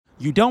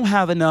You don't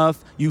have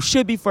enough. You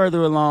should be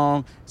further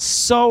along.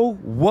 So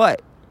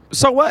what?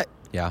 So what?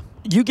 Yeah.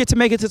 You get to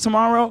make it to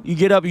tomorrow. You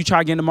get up, you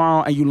try again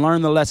tomorrow, and you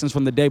learn the lessons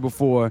from the day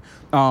before,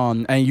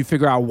 and you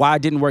figure out why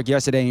it didn't work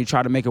yesterday, and you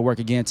try to make it work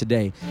again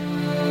today.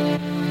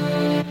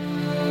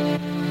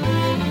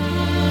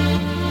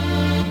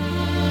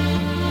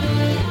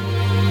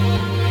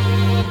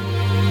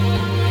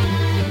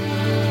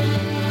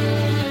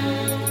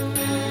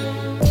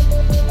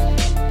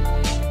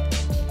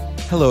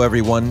 Hello,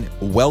 everyone.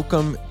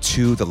 Welcome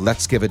to the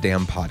Let's Give a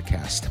Damn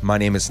podcast. My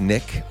name is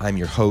Nick. I'm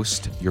your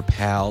host, your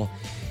pal,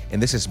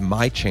 and this is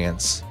my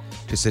chance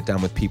to sit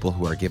down with people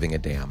who are giving a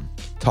damn,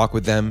 talk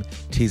with them,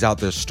 tease out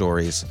their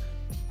stories,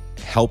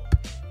 help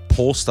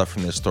pull stuff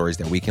from their stories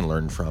that we can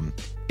learn from.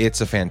 It's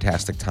a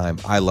fantastic time.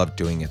 I love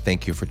doing it.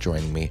 Thank you for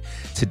joining me.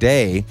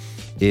 Today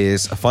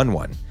is a fun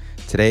one.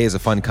 Today is a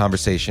fun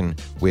conversation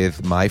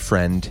with my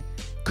friend,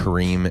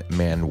 Kareem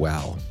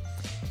Manuel.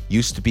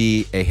 Used to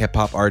be a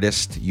hip-hop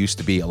artist, used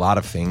to be a lot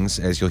of things,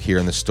 as you'll hear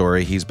in the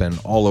story. He's been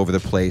all over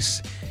the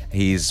place.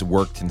 He's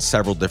worked in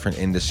several different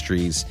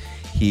industries.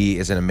 He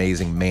is an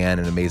amazing man,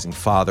 an amazing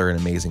father, an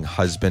amazing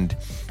husband,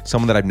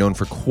 someone that I've known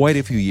for quite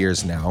a few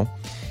years now.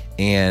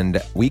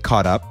 And we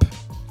caught up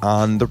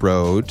on the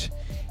road.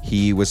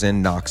 He was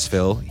in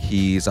Knoxville.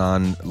 He's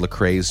on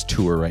Lecrae's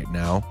tour right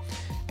now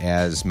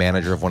as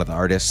manager of one of the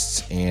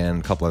artists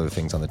and a couple other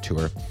things on the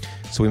tour.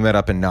 So we met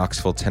up in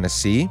Knoxville,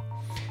 Tennessee.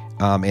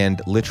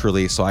 And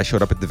literally, so I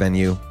showed up at the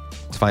venue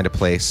to find a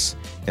place,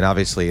 and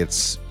obviously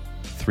it's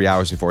 3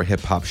 hours before a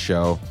hip-hop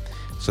show,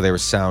 so they were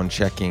sound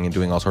checking and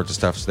doing all sorts of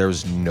stuff, so there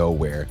was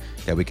nowhere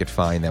that we could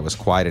find that was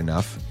quiet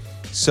enough.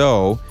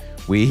 So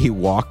we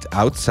walked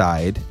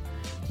outside.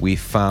 We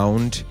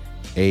found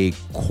a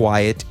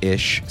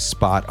quiet-ish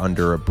spot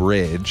under a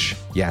bridge.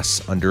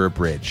 Yes, under a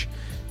bridge.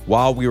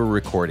 While we were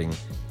recording,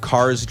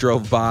 cars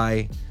drove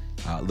by,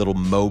 little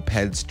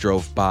mopeds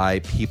drove by,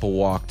 people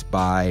walked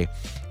by,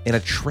 and a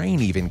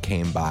train even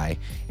came by.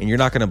 And you're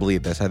not going to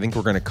believe this. I think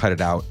we're going to cut it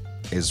out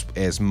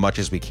as much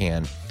as we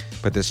can.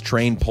 But this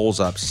train pulls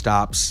up,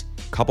 stops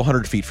a couple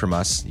hundred feet from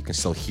us. You can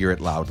still hear it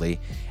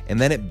loudly. And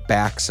then it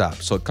backs up.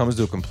 So it comes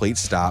to a complete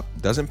stop,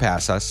 doesn't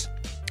pass us,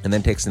 and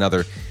then takes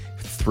another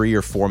 3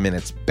 or 4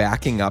 minutes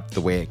backing up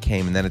the way it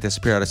came, and then it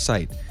disappeared out of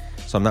sight.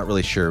 So I'm not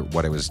really sure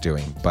what it was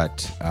doing.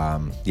 But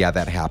yeah,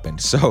 that happened.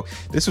 So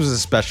this was a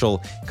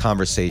special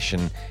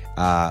conversation,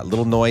 a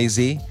little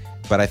noisy,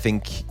 but I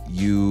think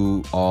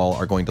you all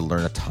are going to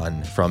learn a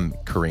ton from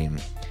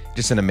Kareem.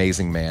 Just an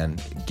amazing man,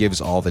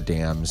 gives all the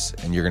dams,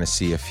 and you're going to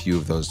see a few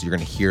of those. You're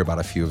going to hear about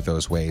a few of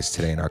those ways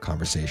today in our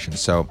conversation.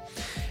 So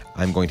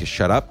I'm going to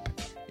shut up.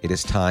 It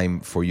is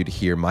time for you to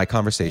hear my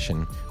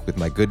conversation with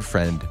my good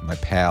friend, my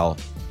pal,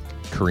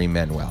 Kareem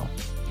Manuel.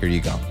 Here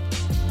you go.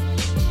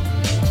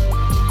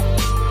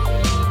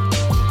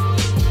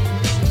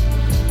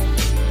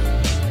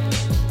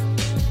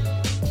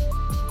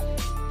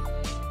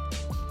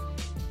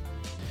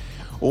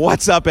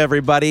 What's up,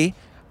 everybody?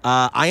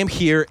 I am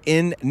here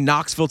in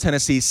Knoxville,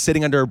 Tennessee,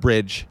 sitting under a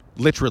bridge,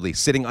 literally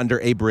sitting under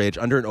a bridge,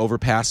 under an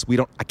overpass.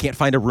 I can't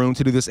find a room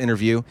to do this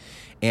interview,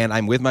 and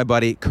I'm with my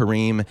buddy,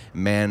 Kareem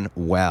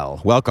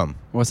Manuel. Welcome.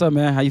 What's up,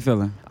 man? How you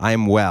feeling? I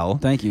am well.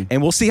 Thank you.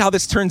 And we'll see how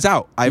this turns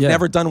out. I've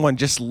never done one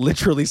just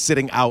literally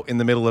sitting out in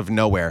the middle of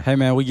nowhere. Hey,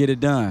 man, we get it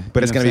done.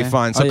 But it's going to be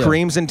fun. So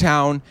Kareem's in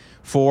town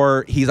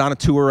he's on a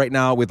tour right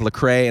now with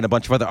Lecrae and a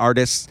bunch of other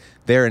artists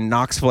there in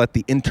Knoxville at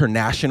the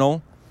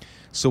International.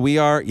 So we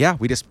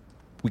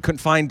couldn't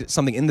find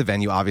something in the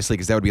venue, obviously,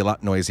 because that would be a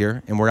lot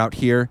noisier. And we're out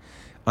here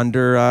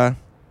under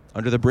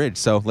the bridge.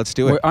 So let's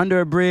do it. We're under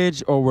a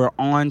bridge or we're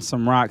on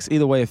some rocks.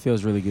 Either way, it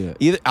feels really good.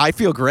 I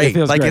feel great. It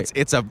feels great.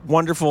 It's a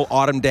wonderful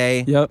autumn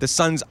day. Yep. The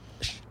sun's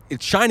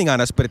it's shining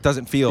on us, but it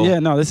doesn't feel. Yeah,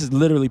 no, this is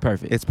literally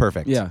perfect. It's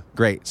perfect. Yeah.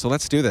 Great. So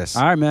let's do this.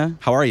 All right, man.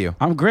 How are you?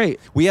 I'm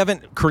great.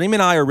 Kareem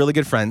and I are really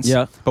good friends.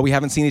 Yeah. But we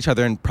haven't seen each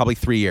other in probably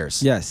 3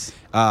 years. Yes.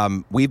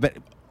 We've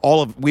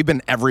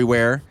been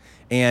everywhere.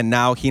 And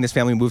now he and his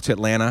family moved to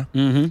Atlanta.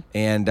 Mm-hmm.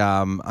 And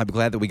I'm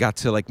glad that we got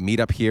to meet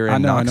up here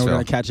in Knoxville. I know we're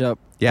going to catch up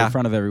in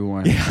front of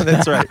everyone. Yeah,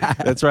 that's right.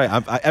 That's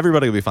right.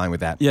 Everybody will be fine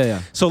with that.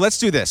 Yeah. So let's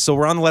do this. So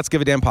we're on the Let's Give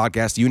a Damn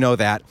podcast. You know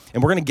that.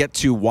 And we're going to get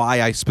to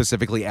why I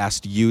specifically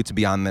asked you to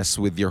be on this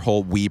with your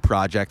whole We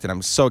project. And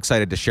I'm so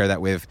excited to share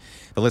that with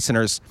the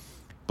listeners.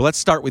 But let's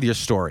start with your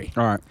story.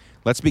 All right.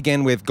 Let's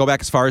begin with go back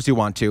as far as you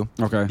want to.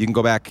 Okay. You can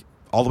go back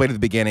all the way to the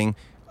beginning.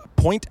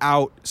 Point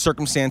out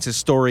circumstances,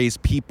 stories,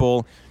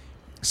 people,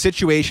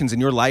 situations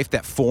in your life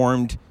that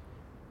formed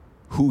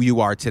who you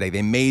are today.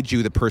 They made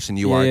you the person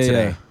you are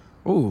today.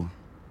 Yeah. Ooh.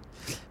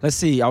 Let's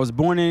see. I was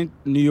born in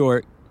New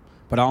York,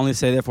 but I only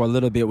stayed there for a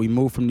little bit. We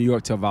moved from New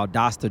York to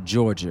Valdosta,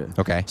 Georgia.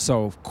 Okay.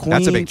 So Queens.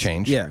 That's a big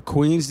change. Yeah.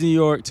 Queens, New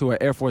York to an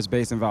Air Force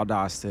base in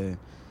Valdosta.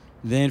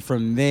 Then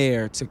from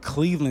there to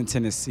Cleveland,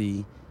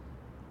 Tennessee,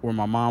 where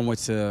my mom went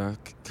to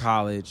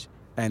college,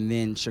 and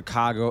then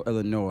Chicago,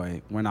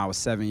 Illinois, when I was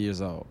 7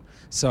 years old.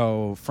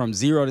 So from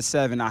 0 to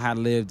 7, I had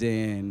lived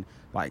in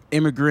like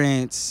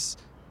immigrants,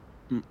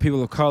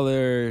 people of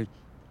color,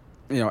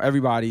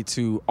 everybody,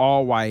 to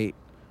all white,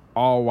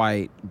 all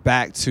white,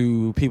 back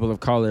to people of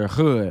color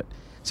hood.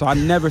 So I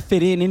never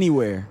fit in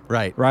anywhere.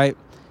 Right. Right.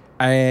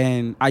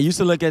 And I used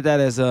to look at that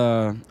as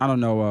a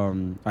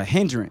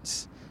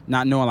hindrance,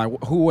 not knowing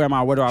like who am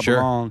I, where do I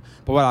belong.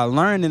 But what I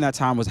learned in that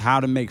time was how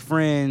to make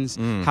friends,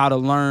 how to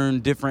learn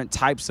different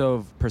types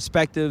of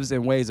perspectives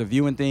and ways of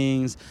viewing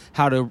things,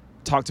 how to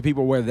talk to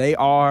people where they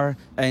are.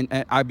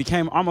 And I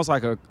became almost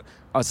like a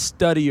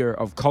studier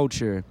of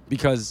culture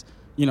because,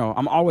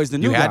 I'm always the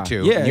new guy. You had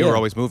to. Yeah, you were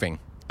always moving.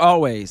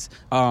 Always.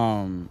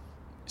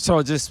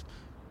 So just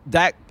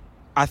that,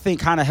 I think,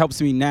 kind of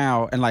helps me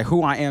now, and like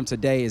who I am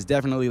today is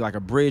definitely like a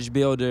bridge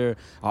builder,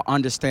 an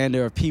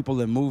understander of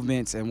people and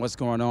movements and what's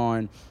going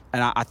on.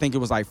 And I think it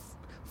was like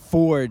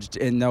forged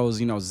in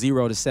those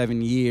 0 to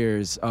 7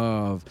 years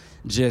of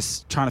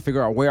just trying to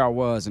figure out where I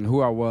was and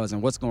who I was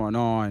and what's going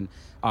on.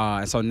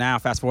 And so now,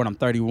 fast forward, I'm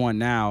 31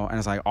 now, and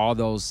it's like all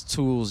those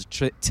tools,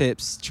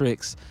 tips,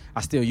 tricks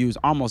I still use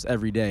almost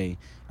every day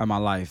of my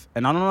life.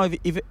 And I don't know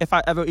if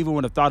I ever even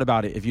would have thought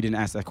about it if you didn't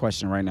ask that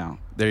question right now.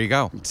 There you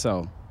go.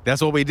 So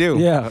that's what we do.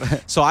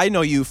 Yeah. So I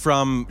know you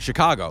from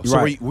Chicago. So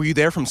right. were you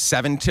there from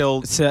 7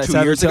 till 2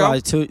 years ago?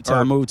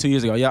 I moved 2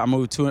 years ago. Yeah, I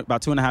moved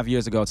about 2.5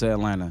 years ago to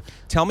Atlanta.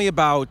 Tell me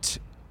about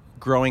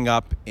growing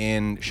up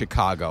in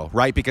Chicago,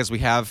 right? Because we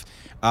have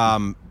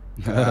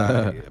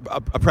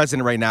a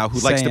president right now who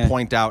likes to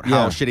point out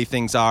how shitty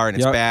things are and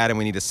it's bad and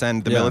we need to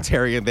send the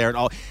military in there and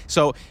all.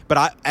 So,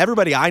 but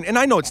everybody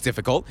I know it's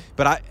difficult,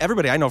 but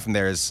everybody I know from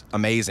there is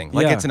amazing.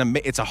 Like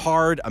it's a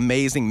hard,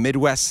 amazing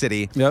Midwest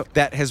city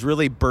that has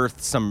really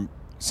birthed some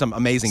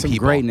amazing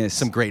people.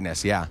 Some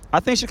greatness, yeah. I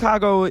think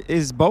Chicago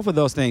is both of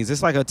those things.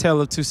 It's like a tale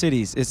of two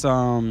cities. It's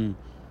I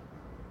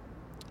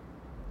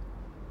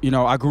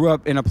grew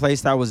up in a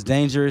place that was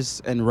dangerous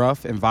and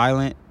rough and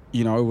violent.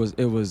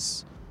 It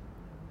was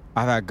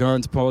I've had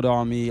guns pulled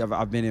on me.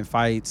 I've been in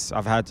fights.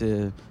 I've had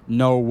to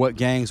know what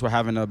gangs were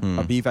having a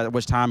beef at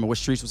which time and which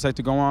streets were safe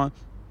to go on.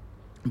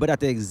 But at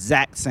the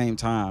exact same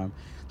time,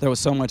 there was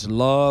so much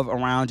love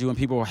around you and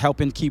people were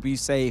helping keep you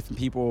safe and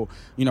people,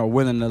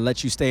 willing to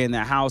let you stay in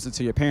their house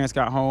until your parents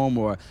got home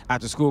or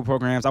after school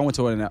programs. I went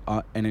to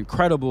an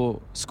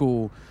incredible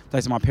school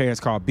thanks to my parents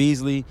called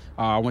Beasley.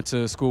 I went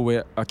to school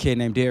with a kid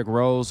named Derrick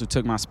Rose who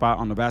took my spot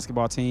on the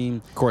basketball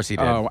team. Of course he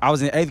did. I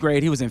was in 8th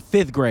grade. He was in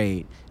 5th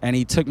grade, and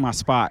he took my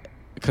spot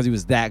because he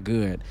was that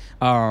good.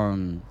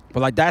 But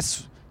like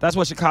that's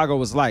what Chicago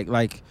was like.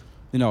 Like,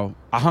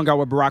 I hung out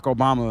with Barack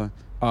Obama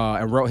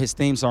and wrote his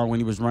theme song when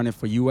he was running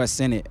for U.S.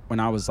 Senate when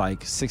I was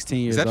like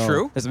 16 years old. Is that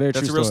true? It's a very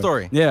true That's a real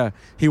story. Yeah.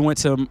 He went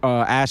to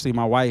Ashley,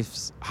 my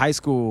wife's high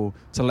school,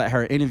 to let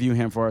her interview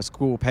him for a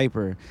school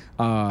paper.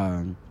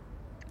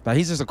 But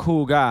he's just a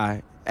cool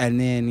guy. And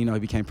then, he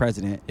became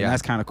president. Yeah. And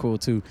that's kind of cool,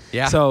 too.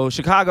 Yeah. So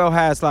Chicago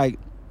has, like,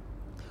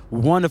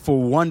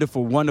 wonderful,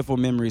 wonderful, wonderful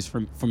memories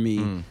for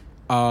me.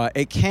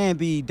 It can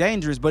be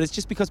dangerous, but it's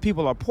just because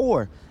people are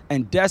poor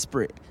and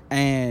desperate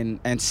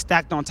and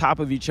stacked on top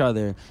of each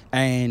other.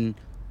 And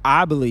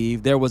I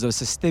believe there was a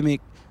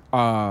systemic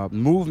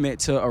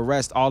movement to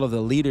arrest all of the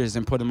leaders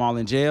and put them all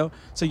in jail.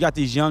 So you got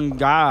these young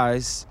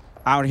guys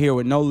out here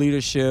with no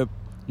leadership,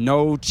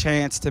 no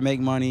chance to make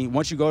money.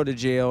 Once you go to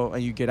jail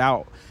and you get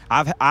out,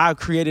 I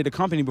created a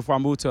company before I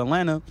moved to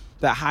Atlanta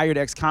that hired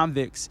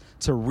ex-convicts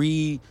to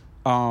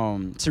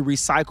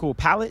recycle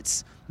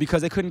pallets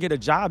because they couldn't get a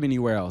job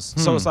anywhere else.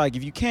 So it's like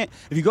if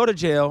you go to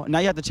jail, now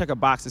you have to check a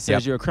box that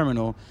says you're a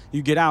criminal.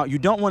 You get out, you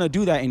don't want to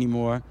do that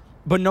anymore,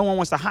 but no one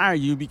wants to hire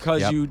you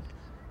because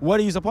what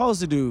are you supposed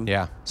to do?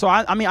 Yeah. So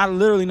I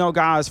literally know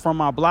guys from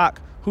my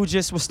block who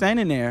just was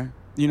standing there,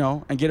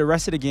 and get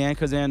arrested again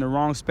because they're in the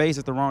wrong space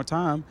at the wrong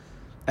time.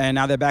 And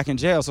now they're back in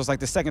jail. So it's like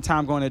the second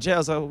time going to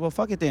jail. So, well,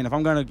 fuck it then. If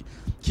I'm going to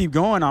keep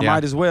going, I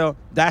might as well.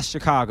 That's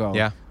Chicago.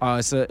 Yeah.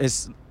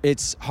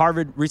 It's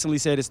Harvard recently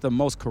said it's the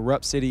most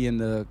corrupt city in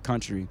the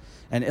country.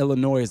 And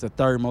Illinois is the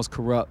 3rd most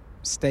corrupt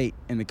state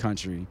in the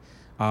country.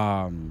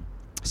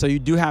 So you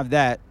do have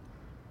that.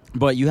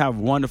 But you have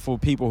wonderful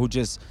people who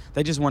just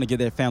want to give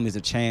their families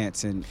a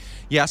chance. And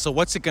yeah, so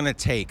what's it going to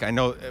take? I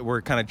know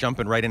we're kind of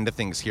jumping right into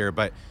things here,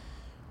 but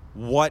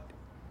what,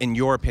 in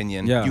your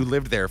opinion, you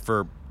lived there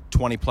for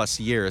 20 plus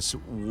years,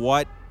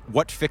 what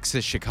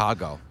fixes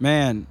Chicago?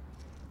 Man,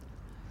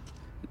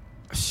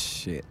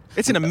 shit.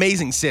 It's an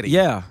amazing city.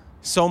 Yeah.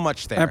 So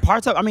much there. And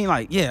parts of,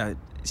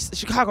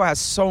 Chicago has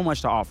so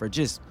much to offer.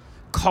 Just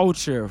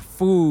culture,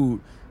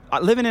 food.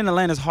 Living in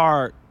Atlanta is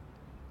hard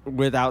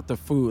without the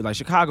food. Like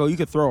Chicago, you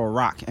could throw a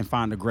rock and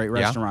find a great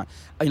restaurant.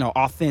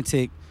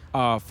 Authentic,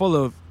 full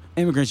of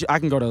immigrants. I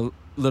can go to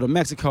Little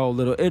Mexico,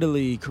 Little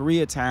Italy,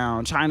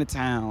 Koreatown,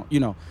 Chinatown.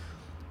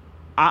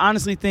 I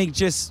honestly think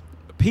just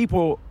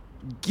people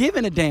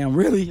giving a damn,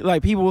 really.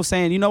 Like people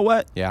saying, you know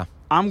what? Yeah.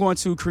 I'm going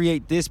to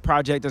create this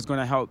project that's going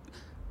to help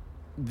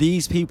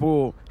these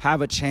people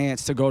have a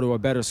chance to go to a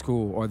better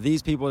school or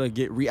these people to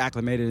get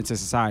reacclimated into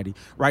society.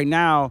 Right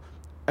now,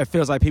 it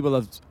feels like people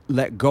have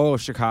let go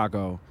of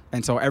Chicago.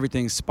 And so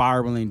everything's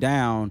spiraling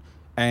down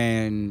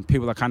and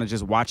people are kind of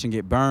just watching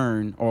it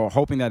burn or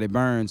hoping that it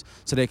burns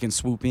so they can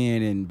swoop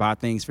in and buy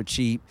things for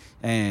cheap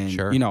and,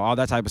 all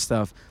that type of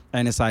stuff.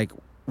 And it's like,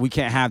 we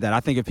can't have that. I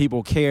think if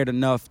people cared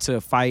enough to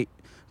fight,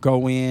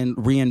 go in,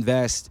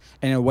 reinvest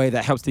in a way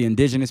that helps the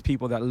indigenous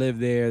people that live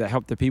there, that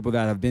help the people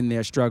that have been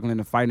there struggling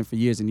and fighting for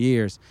years and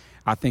years,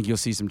 I think you'll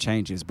see some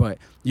changes. But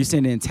you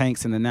send in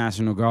tanks in the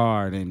National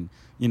Guard and,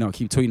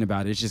 keep tweeting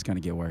about it, it's just going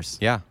to get worse.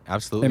 Yeah,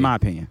 absolutely. In my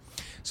opinion.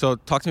 So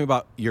talk to me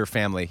about your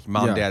family,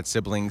 mom, Yeah. dad,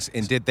 siblings,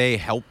 and did they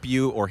help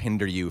you or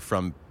hinder you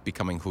from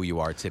becoming who you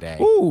are today?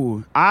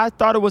 Ooh, I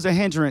thought it was a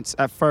hindrance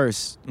at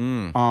first.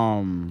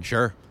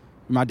 Sure.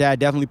 My dad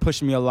definitely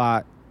pushed me a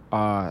lot.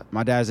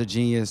 My dad's a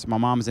genius. My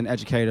mom is an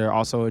educator,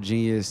 also a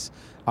genius.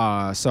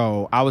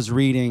 So I was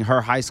reading her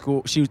high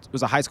school. She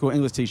was a high school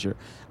English teacher.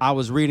 I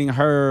was reading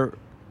her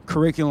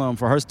curriculum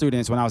for her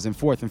students when I was in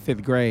 4th and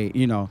 5th grade.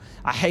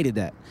 I hated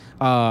that.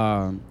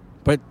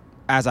 But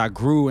as I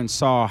grew and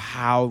saw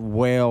how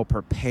well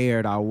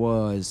prepared I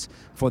was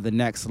for the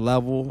next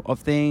level of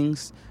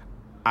things,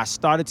 I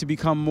started to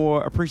become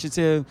more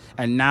appreciative.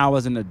 And now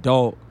as an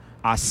adult,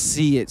 I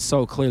see it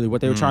so clearly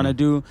what they were trying to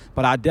do,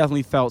 but I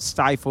definitely felt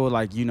stifled,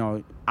 like,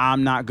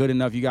 I'm not good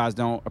enough. You guys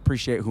don't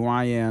appreciate who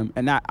I am.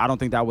 And I don't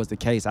think that was the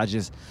case. I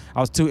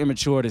was too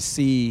immature to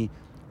see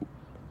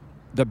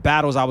the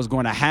battles I was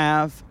going to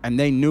have, and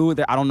they knew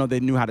that. I don't know if they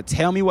knew how to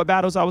tell me what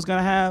battles I was going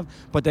to have,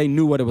 but they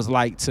knew what it was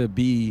like to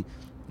be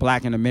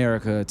black in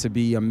America, to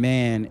be a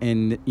man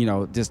in,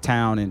 this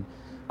town.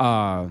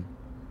 And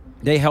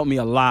they helped me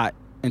a lot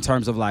in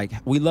terms of, like,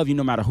 we love you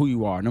no matter who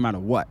you are, no matter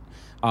what.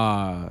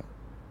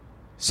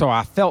 So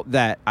I felt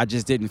that. I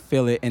just didn't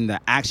feel it in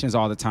the actions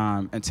all the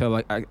time until,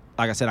 like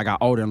I said, I got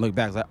older and looked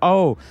back. It's like,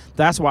 oh,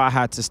 that's why I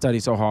had to study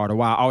so hard, or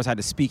why I always had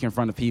to speak in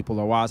front of people,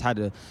 or why I always had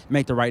to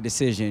make the right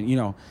decision,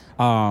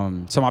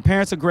 So my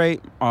parents are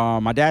great.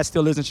 My dad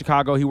still lives in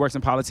Chicago. He works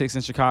in politics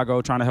in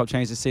Chicago, trying to help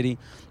change the city.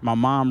 My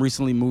mom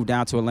recently moved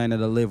down to Atlanta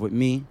to live with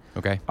me.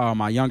 Okay.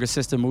 My younger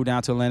sister moved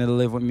down to Atlanta to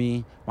live with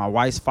me. My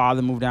wife's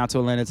father moved down to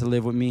Atlanta to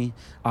live with me.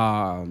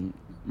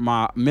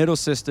 My middle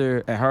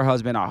sister and her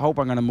husband, I hope,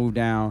 are going to move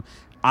down.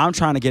 I'm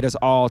trying to get us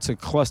all to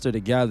cluster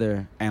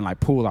together and, like,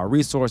 pool our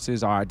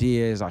resources, our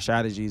ideas, our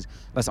strategies.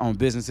 Let's own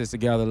businesses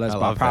together. Let's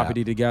buy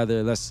property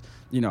together. Let's,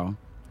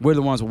 we're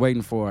the ones we're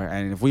waiting for.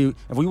 And if we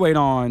wait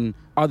on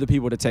other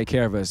people to take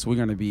care of us, we're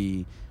going to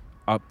be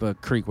up a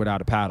creek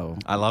without a paddle.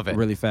 I love it.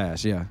 Really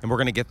fast, yeah. And we're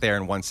going to get there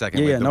in 1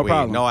 second. Yeah, with the no we.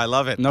 problem. No, I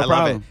love it. No I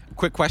problem. love it.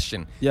 Quick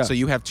question. Yeah. So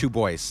you have 2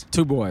 boys.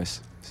 2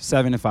 boys,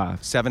 7 and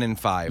 5. 7 and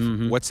 5.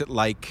 Mm-hmm. What's it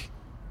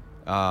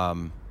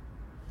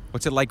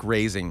like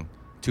raising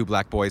 2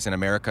 black boys in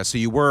America? So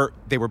they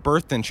were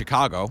birthed in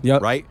Chicago,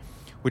 Yep. right?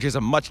 Which is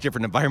a much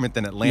different environment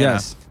than Atlanta.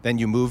 Yes. Then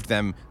you moved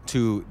them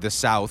to the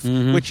South,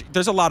 Mm-hmm. which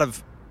there's a lot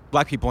of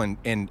black people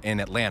in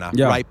Atlanta,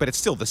 Yeah. right? But it's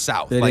still the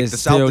South. It like is the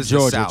South still is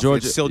Georgia. the South.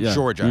 Georgia, It's still yeah.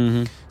 Georgia.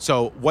 Mm-hmm.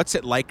 So what's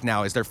it like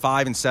now? Is they're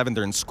 5 and 7?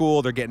 They're in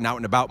school. They're getting out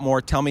and about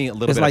more. Tell me a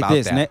little It's bit like about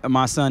this. that.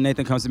 My son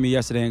Nathan comes to me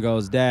yesterday and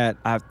goes, "Dad,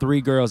 I have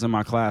 3 girls in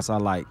my class I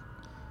like.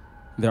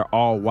 They're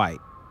all white.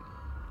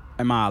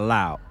 Am I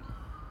allowed?"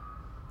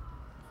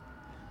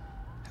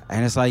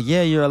 And it's like,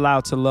 yeah, you're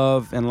allowed to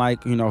love and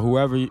like,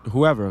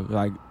 whoever.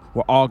 Like,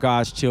 we're all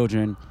God's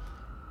children.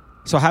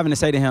 So having to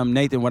say to him,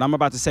 Nathan, what I'm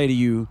about to say to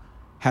you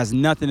has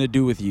nothing to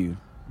do with you.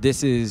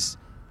 This is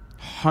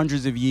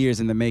hundreds of years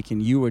in the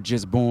making. You were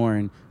just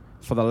born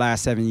for the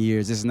last 7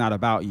 years. This is not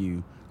about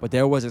you. But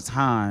there was a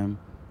time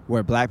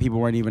where black people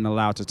weren't even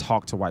allowed to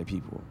talk to white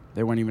people.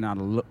 They weren't even allowed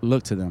to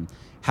look to them.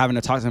 Having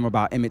to talk to them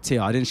about Emmett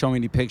Till. I didn't show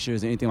any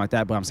pictures or anything like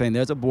that, but I'm saying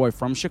there's a boy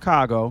from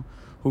Chicago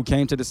who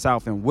came to the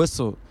South and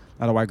whistled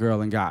at a white girl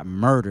and got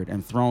murdered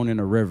and thrown in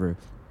a river.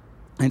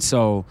 And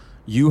so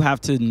you have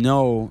to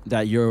know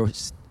that you're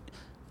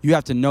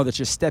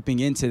stepping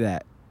into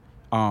that,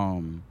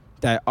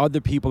 that other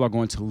people are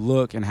going to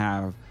look and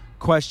have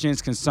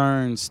questions,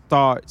 concerns,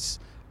 thoughts,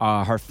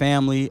 her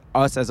family,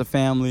 us as a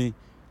family.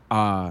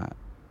 And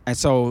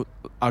so,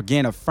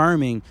 again,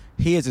 affirming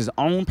he is his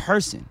own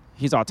person.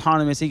 He's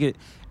autonomous.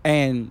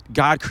 And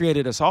God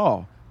created us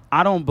all.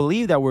 I don't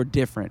believe that we're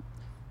different.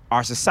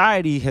 Our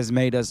society has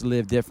made us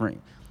live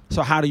different.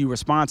 So how do you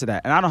respond to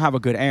that? And I don't have a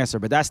good answer,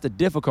 but that's the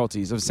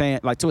difficulties of saying,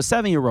 like, to a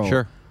 7-year-old,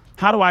 Sure.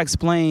 How do I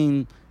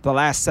explain the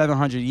last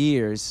 700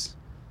 years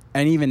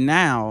and even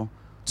now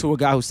to a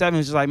guy who's 7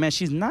 who's just like, man,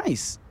 she's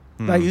nice.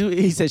 Like,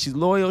 he said she's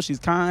loyal, she's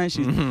kind,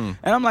 and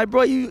I'm like,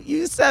 bro,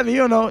 you 7,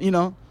 you don't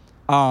know.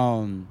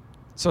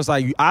 So it's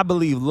like, I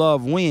believe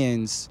love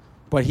wins,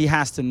 but he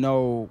has to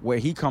know where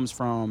he comes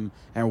from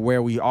and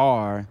where we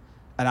are.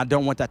 And I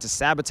don't want that to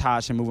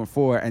sabotage him moving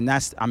forward. And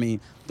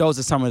those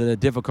are some of the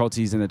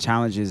difficulties and the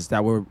challenges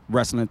that we're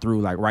wrestling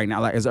through, like, right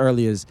now, like as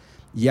early as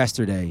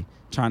yesterday,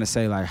 trying to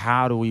say, like,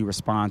 how do we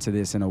respond to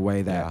this in a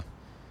way that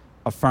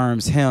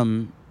affirms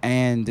him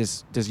and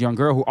this young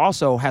girl who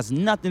also has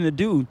nothing to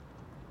do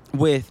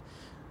with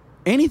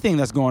anything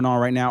that's going on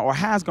right now or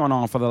has gone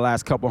on for the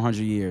last couple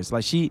hundred years.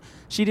 Like, she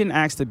didn't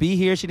ask to be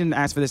here. She didn't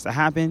ask for this to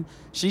happen.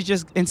 She's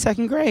just in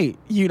 2nd grade,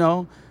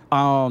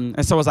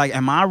 And so it's like,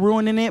 am I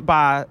ruining it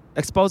by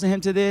exposing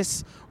him to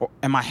this? Or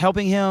am I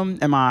helping him?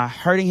 Am I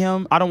hurting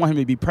him? I don't want him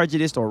to be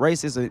prejudiced or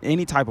racist in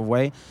any type of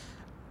way.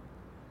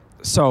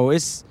 So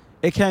it's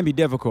It can be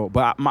difficult,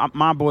 but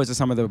my boys are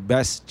some of the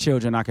best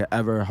children I could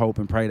ever hope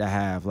and pray to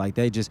have. Like,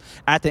 they just,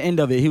 at the end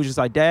of it, he was just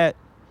like, Dad,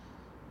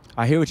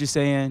 I hear what you're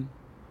saying.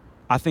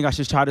 I think I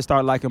should try to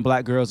start liking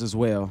black girls as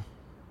well.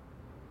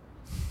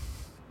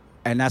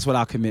 And that's what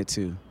I'll commit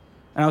to. And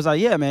I was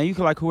like, yeah, man, you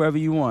can like whoever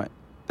you want.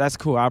 That's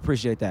cool. I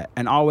appreciate that.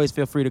 And always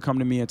feel free to come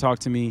to me and talk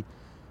to me.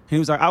 He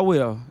was like, I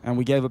will. And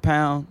we gave a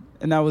pound,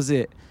 and that was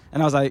it.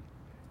 And I was like,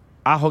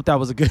 I hope that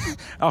was a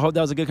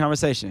good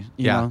conversation.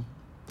 You know?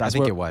 I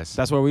think it was.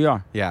 That's where we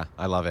are. Yeah,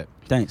 I love it.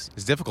 Thanks.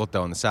 It's difficult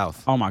though in the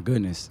South. Oh my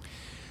goodness.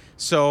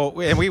 So,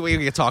 and we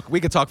could talk.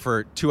 We could talk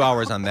for 2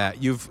 hours on that.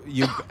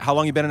 How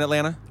long you been in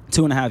Atlanta?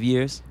 2.5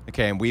 years.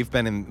 Okay, and we've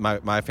been in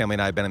my family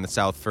and I have been in the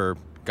South for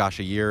a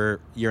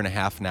year and a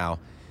half now,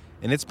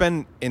 and it's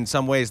been in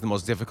some ways the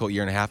most difficult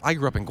year and a half. I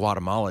grew up in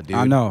Guatemala, dude.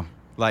 I know.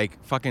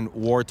 Like fucking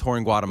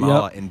war-torn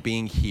Guatemala, Yep. and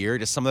being here,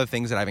 just some of the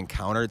things that I've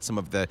encountered, some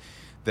of the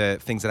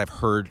things that I've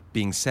heard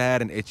being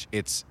said, and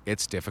it's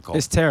difficult.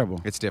 It's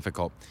terrible. It's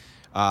difficult,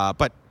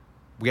 but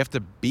we have to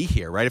be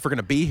here, right? If we're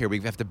gonna be here, we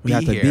have to be We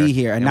have here. to be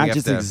here and not we have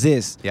just to-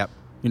 exist. Yep.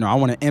 You know, I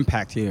want to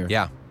impact here.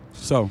 Yeah.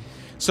 So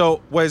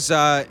Was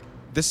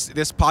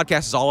this podcast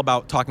is all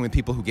about talking with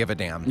people who give a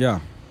damn. yeah.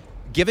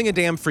 Giving a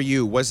damn for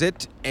you, was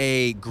it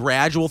a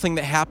gradual thing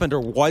that happened, or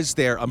was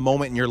there a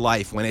moment in your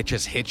life when it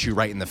just hit you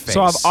right in the face?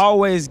 So I've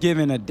always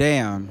given a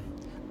damn.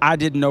 I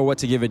didn't know what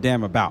to give a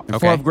damn about. In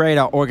Okay. fourth grade,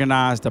 I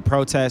organized a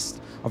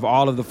protest of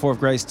all of the fourth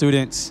grade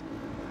students.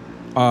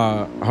 Hold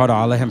on,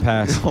 I'll let him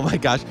pass. Oh my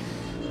gosh.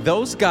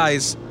 Those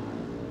guys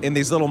in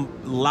these little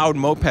loud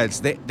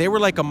mopeds, they were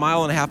like a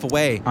mile and a half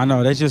away. I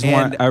know, they just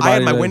want And everybody I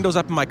had my to- windows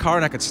up in my car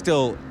and I could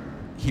still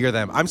hear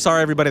them. I'm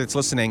sorry, everybody that's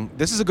listening.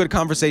 This is a good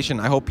conversation.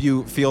 I hope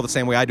you feel the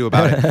same way I do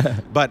about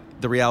it. But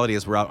the reality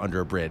is we're out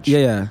under a bridge.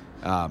 Yeah.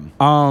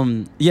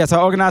 Yeah, so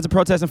I organized a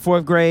protest in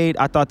fourth grade.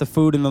 I thought the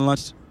food in the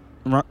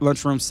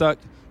lunchroom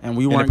sucked, and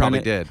we weren't probably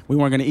gonna, did. We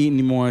weren't going to eat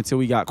anymore until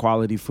we got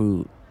quality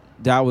food.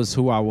 That was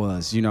who I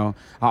was, you know.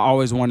 I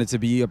always wanted to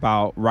be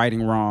about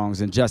righting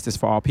wrongs and justice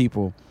for all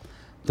people.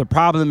 The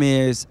problem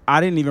is I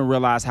didn't even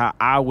realize how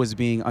I was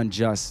being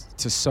unjust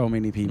to so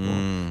many people.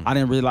 I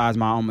didn't realize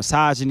my own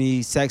misogyny,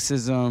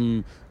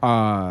 sexism,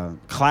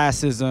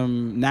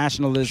 classism,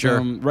 nationalism.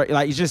 Sure. Right?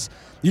 Like you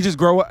just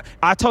grow up.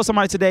 I told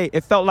somebody today,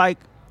 it felt like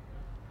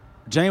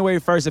January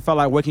 1st, it felt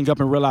like waking up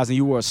and realizing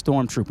you were a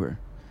stormtrooper.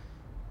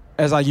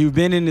 It's like you've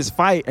been in this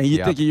fight and you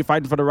Yep. think you're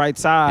fighting for the right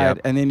side, Yep.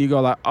 and then you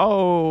go like,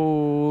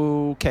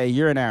 oh, okay,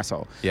 you're an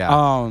asshole.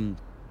 Yeah.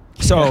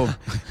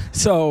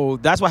 So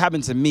that's what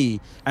happened to me.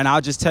 And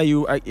I'll just tell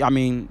you, I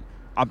mean,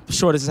 I'm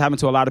sure this has happened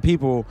to a lot of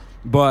people,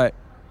 but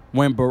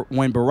when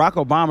Barack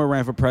Obama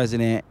ran for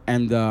president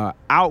and the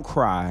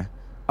outcry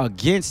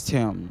against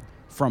him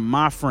from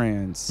my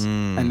friends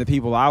and the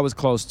people I was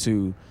close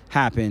to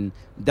happened,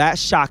 that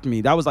shocked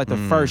me. That was like the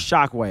first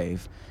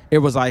shockwave. It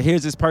was like,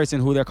 here's this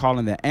person who they're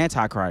calling the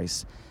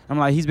Antichrist. I'm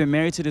like, he's been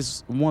married to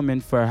this woman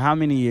for how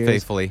many years?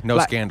 Faithfully. No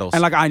Like- scandals.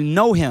 And like, I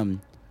know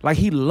him. Like,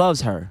 he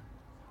loves her.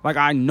 Like,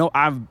 I know,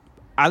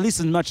 at least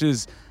as much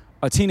as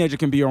a teenager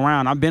can be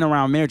around, I've been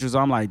around marriages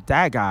where I'm like,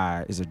 that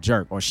guy is a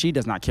jerk, or she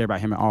does not care about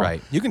him at all.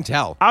 Right. You can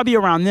tell. I'll be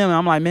around them and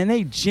I'm like, man,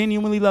 they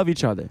genuinely love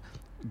each other.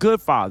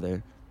 Good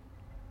father,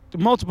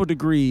 multiple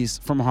degrees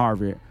from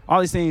Harvard,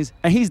 all these things,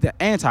 and he's the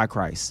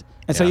Antichrist.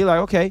 And so Yeah. you're like,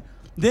 okay.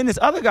 Then this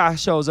other guy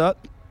shows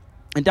up,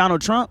 and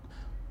Donald Trump,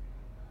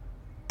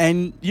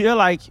 and you're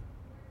like,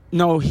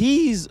 no,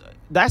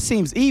 that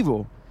seems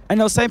evil. And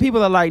those same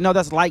people are like, no,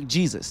 that's like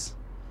Jesus.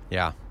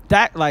 Yeah.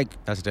 That,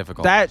 like, That's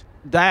difficult.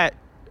 that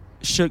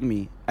shook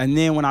me. And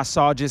then when I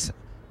saw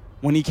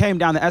when he came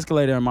down the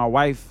escalator and my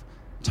wife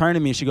turned to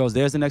me and she goes,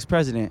 there's the next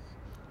president.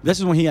 This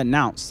is when he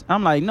announced.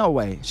 I'm like, no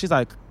way. She's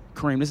like,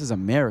 Kareem, this is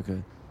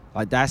America.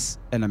 Like, that's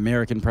an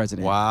American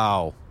president.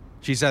 Wow.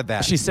 She said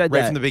that. She said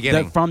right that from the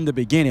beginning. From the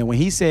beginning. When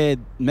he said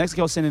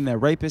Mexico's sending their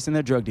rapists and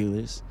their drug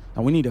dealers,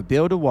 and we need to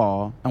build a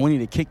wall, and we need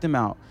to kick them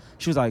out.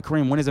 She was like,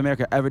 Kareem, when has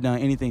America ever done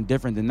anything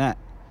different than that?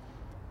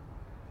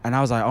 And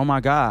I was like, oh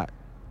my God.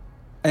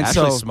 And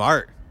Actually so,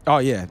 smart. oh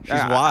yeah, She's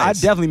I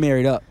wise. definitely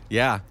married up.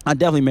 Yeah. I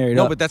definitely married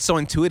No, up. but that's so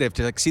intuitive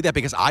to like see that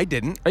because I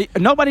didn't.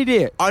 Nobody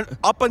did.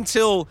 Up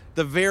until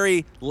the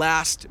very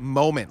last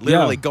moment,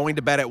 literally Yeah. going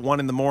to bed at 1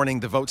 a.m,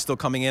 the vote's still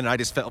coming in, and I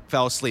just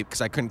fell asleep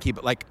because I couldn't keep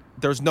it. Like,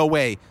 there's no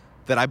way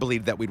that I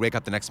believed that we'd wake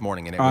up the next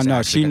morning and it Oh was no,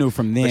 actually she gonna- knew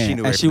from but then, She knew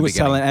and right she from the was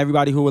beginning. telling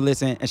everybody who would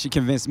listen, and she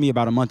convinced me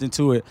about a month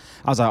into it.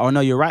 I was like, oh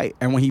no, you're right.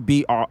 And when he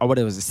beat, what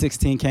it was,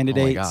 16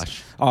 candidates,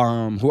 gosh.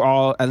 Who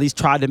all at least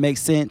tried to make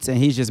sense, and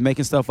he's just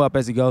making stuff up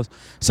as he goes.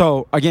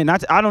 So again,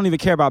 I don't even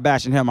care about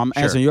bashing him. I'm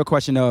Sure. answering your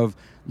question of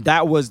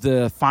that was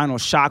the final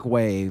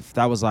shockwave.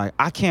 That was like,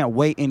 I can't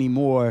wait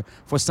anymore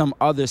for some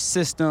other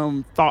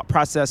system, thought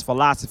process,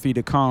 philosophy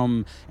to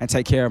come and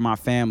take care of my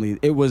family.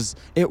 It was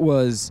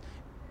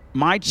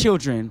my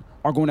children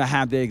are going to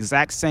have the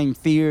exact same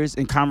fears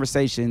and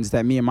conversations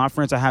that me and my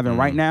friends are having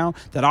right now,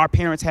 that our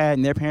parents had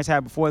and their parents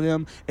had before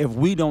them, if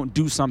we don't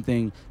do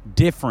something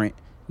different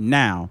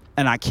now.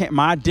 And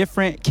my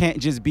different can't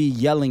just be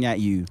yelling at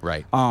you.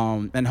 Right.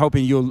 And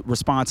hoping you'll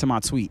respond to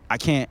my tweet. I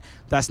can't,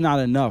 that's not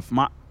enough.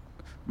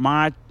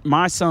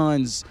 my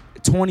sons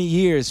 20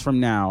 years from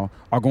now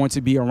are going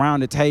to be around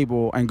the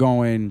table and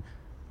going,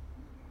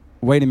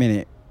 wait a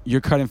minute,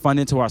 you're cutting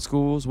funding to our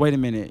schools? Wait a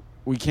minute,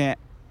 we can't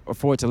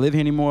afford to live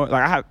here anymore?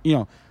 Like, I have,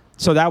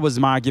 so that was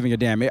my giving a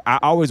damn. I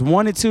always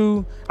wanted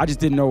to, I just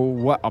didn't know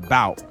what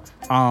about.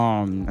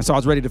 And so I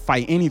was ready to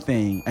fight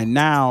anything. And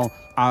now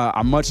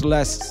I much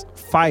less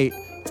fight,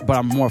 but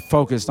I'm more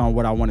focused on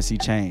what I want to see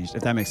changed,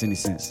 if that makes any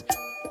sense.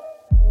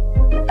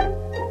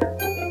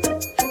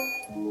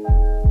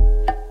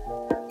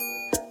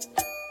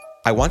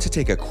 I want to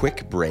take a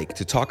quick break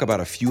to talk about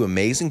a few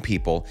amazing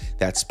people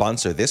that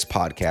sponsor this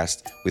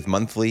podcast with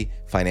monthly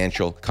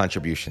financial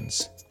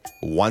contributions.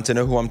 Want to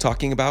know who I'm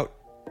talking about?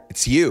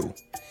 It's you.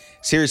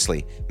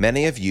 Seriously,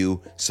 many of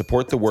you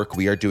support the work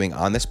we are doing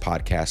on this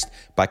podcast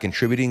by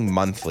contributing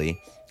monthly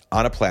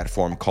on a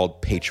platform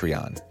called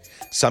Patreon.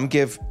 Some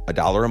give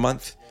 $1 a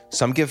month,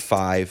 some give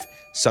 $5,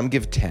 some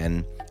give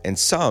 $10, and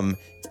some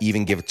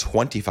even give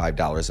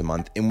 $25 a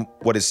month. And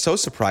what is so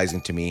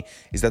surprising to me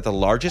is that the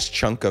largest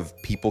chunk of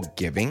people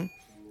give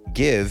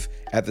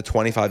at the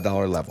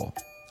 $25 level.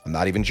 I'm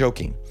not even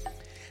joking.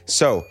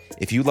 So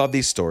if you love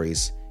these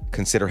stories,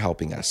 consider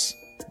helping us.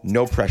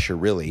 No pressure,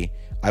 really.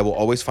 I will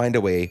always find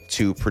a way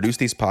to produce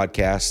these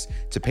podcasts,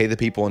 to pay the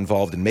people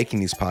involved in making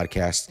these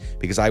podcasts,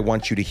 because I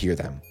want you to hear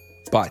them.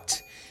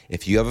 But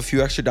if you have a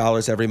few extra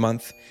dollars every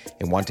month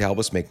and want to help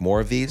us make more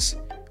of these,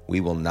 we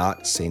will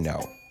not say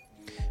no.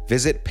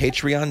 Visit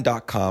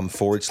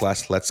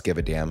patreon.com/Let's Give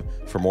a Damn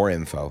for more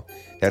info.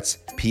 That's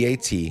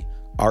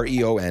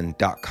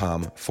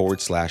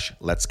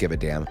patreon.com/Let's Give a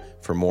Damn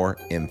for more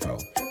info.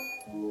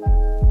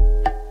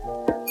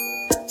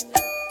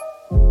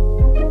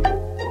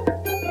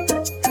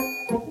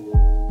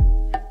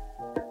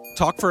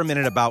 Talk for a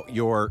minute about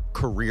your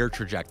career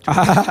trajectory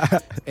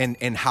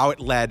and how it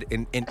led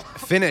and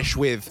finish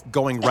with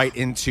going right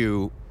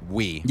into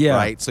We,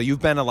 right? So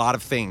you've been a lot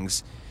of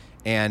things,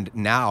 and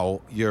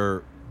now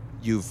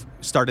you've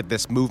started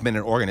this movement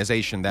and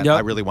organization that I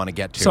really want to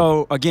get to.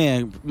 So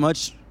again,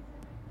 much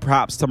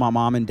props to my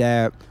mom and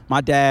dad.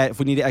 My dad, if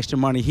we needed extra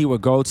money, he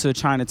would go to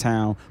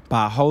Chinatown,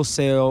 buy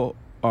wholesale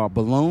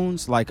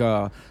balloons like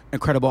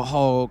Incredible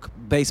Hulk,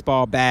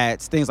 baseball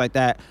bats, things like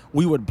that.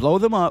 We would blow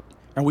them up,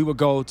 and we would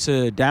go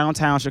to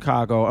downtown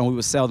Chicago, and we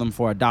would sell them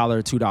for $1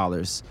 or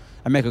 $2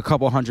 and make a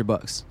couple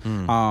 $100.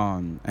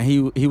 And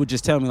he would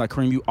just tell me, like,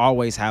 Kareem, you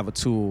always have a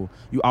tool.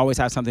 You always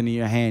have something in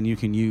your hand you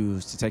can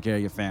use to take care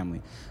of your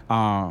family.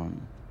 And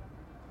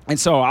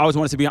so I always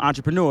wanted to be an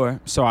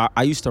entrepreneur. So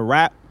I used to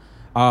rap,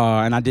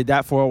 and I did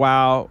that for a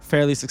while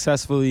fairly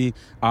successfully.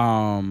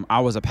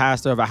 I was a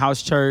pastor of a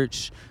house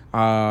church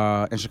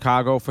in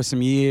Chicago for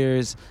some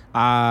years.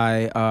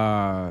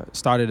 I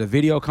started a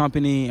video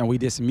company, and we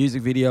did some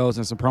music videos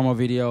and some promo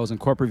videos and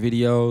corporate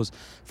videos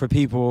for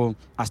people.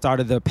 I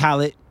started the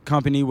Palette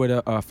company with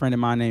a friend of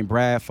mine named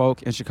Brad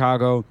Folk in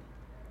Chicago,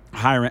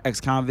 hiring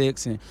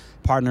ex-convicts and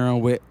partnering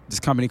with this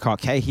company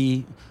called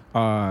Kehi,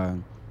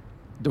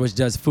 which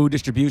does food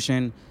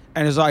distribution.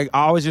 And it's like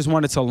I always just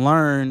wanted to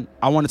learn.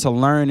 I wanted to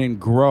learn and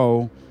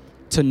grow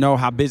to know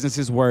how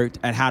businesses worked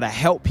and how to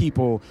help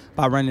people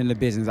by running the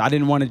business. I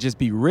didn't want to just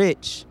be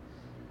rich,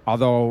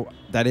 although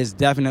that is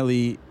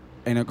definitely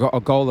a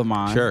goal of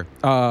mine. Sure.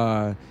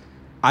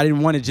 I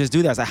didn't want to just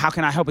do that. It's like, how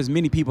can I help as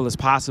many people as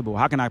possible?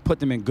 How can I put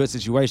them in good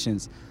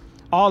situations?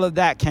 All of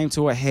that came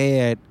to a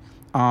head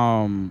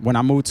when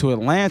I moved to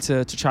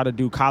Atlanta to try to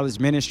do college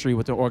ministry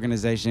with the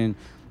organization.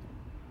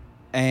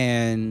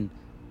 And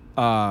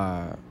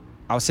I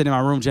was sitting in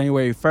my room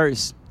January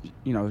 1st,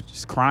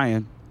 just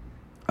crying,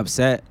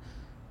 upset,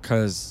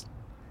 because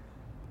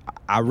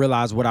I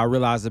realized what I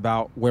realized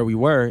about where we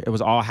were. It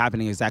was all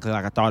happening exactly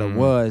like I thought it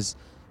was.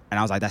 And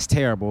I was like, that's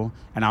terrible.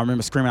 And I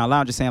remember screaming out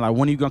loud, just saying, like,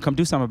 when are you going to come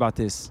do something about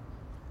this?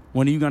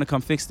 When are you going to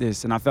come fix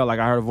this? And I felt like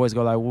I heard a voice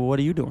go like, well, what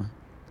are you doing?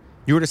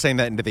 You were just saying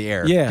that into the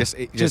air. Yeah, just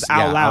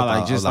out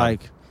loud,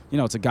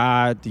 to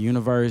God, the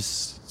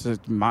universe, to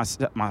my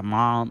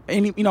mom.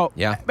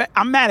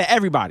 I'm mad at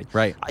everybody.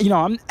 Right.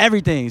 I'm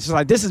everything. It's just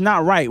like, this is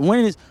not right.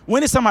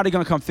 When is somebody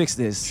going to come fix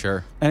this?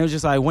 Sure. And it was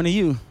just like, when are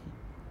you?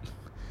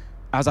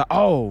 I was like,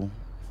 oh,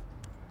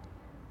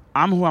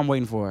 I'm who I'm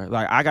waiting for.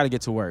 Like, I got to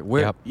get to work.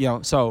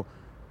 So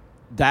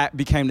that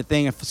became the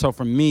thing. And so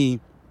for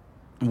me,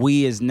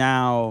 We is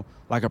now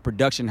like a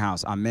production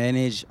house. I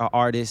manage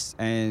artists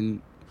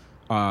and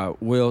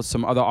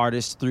some other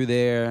artists through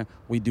there.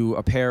 We do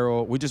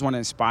apparel. We just want to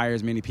inspire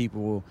as many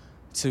people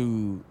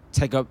to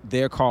take up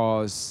their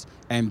cause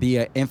and be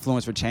an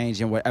influence for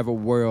change in whatever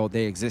world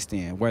they exist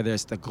in, whether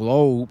it's the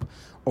globe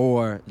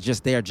or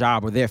just their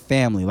job or their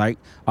family, like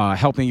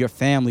helping your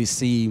family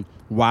see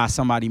why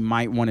somebody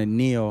might want to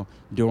kneel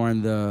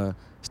during the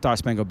Star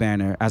Spangled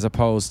Banner as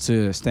opposed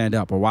to stand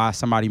up, or why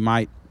somebody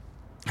might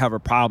have a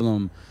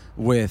problem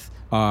with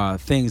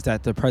things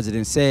that the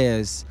president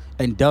says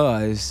and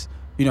does.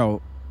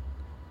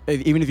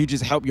 Even if you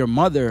just help your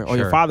mother or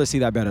your father see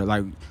that better,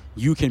 like,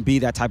 you can be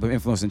that type of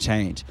influence and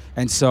change.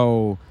 And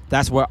so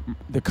that's what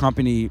the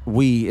company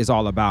We is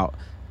all about.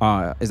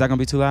 Is that going to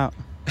be too loud?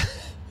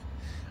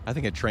 I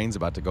think a train's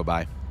about to go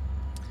by.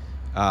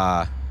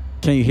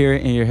 Can you hear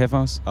it in your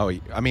headphones? Oh,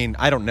 I mean,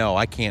 I don't know.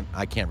 I can't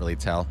really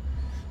tell.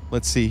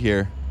 Let's see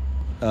here.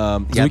 Yeah,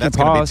 we that's can going to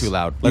be pause. too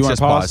loud. You Let's wanna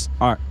just pause? pause.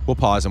 All right. We'll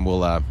pause and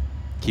we'll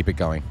keep it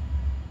going.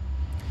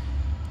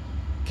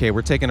 Okay,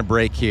 we're taking a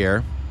break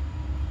here.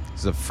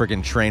 There's a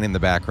friggin' train in the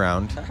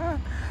background.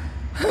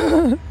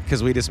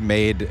 Because we just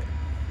made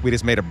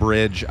a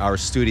bridge our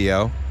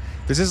studio.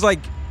 This is like,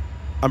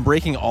 I'm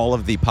breaking all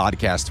of the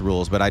podcast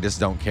rules, but I just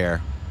don't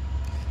care.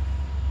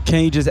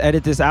 Can you just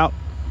edit this out?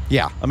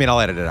 Yeah, I mean, I'll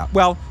edit it out.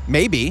 Well,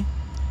 maybe.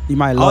 You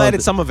might. I'll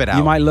edit some of it out.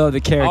 You might love the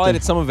character. I'll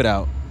edit some of it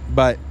out,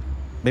 but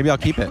maybe I'll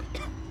keep it.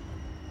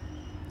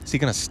 Is he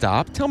gonna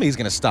stop? Tell me he's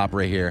gonna stop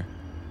right here.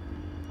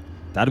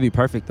 That'd be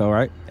perfect, though,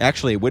 right?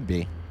 Actually, it would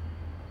be.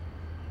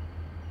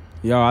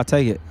 Yo, I'll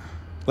take it.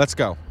 Let's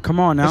go. Come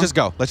on now. Let's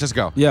just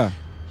go. Yeah.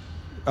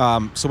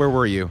 So where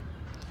were you?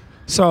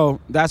 So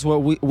that's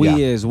what we Yeah.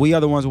 is. We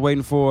are the ones we're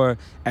waiting for,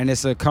 and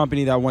it's a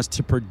company that wants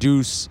to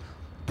produce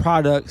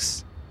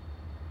products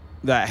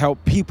that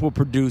help people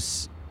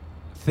produce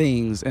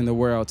things in the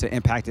world to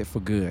impact it for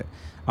good.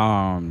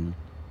 And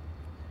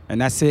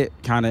that's it,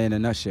 kind of in a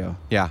nutshell.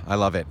 Yeah, I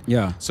love it.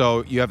 Yeah.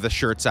 So you have the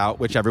shirts out,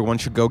 which everyone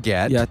should go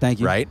get. Yeah, thank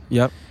you. Right?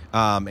 Yep.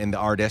 And the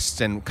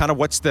artists, and kind of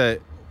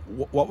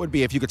what would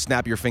be if you could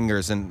snap your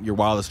fingers and your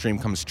wildest dream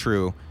comes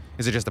true?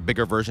 Is it just a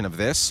bigger version of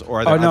this, or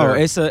are there no, other?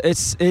 it's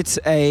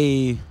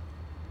a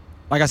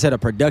like I said, a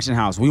production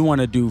house. We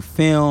want to do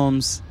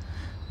films.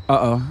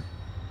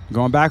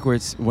 Going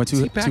backwards. Went Is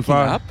he too backing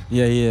far. up?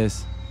 Yeah, he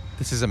is.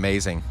 This is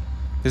amazing.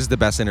 This is the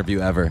best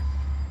interview ever.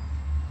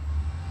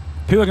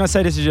 People are gonna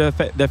say this is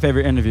their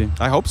favorite interview.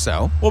 I hope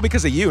so. Well,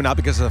 because of you, not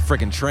because of the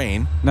freaking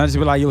train. Not just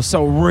be like, it was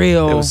so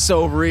real. It was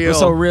so real. It was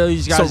so real.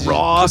 You guys So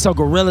raw. so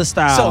gorilla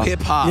style. So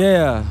hip-hop.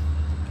 Yeah.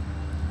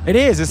 It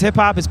is. It's hip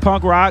hop. It's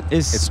punk rock.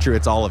 It's true.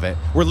 It's all of it.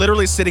 We're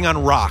literally sitting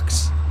on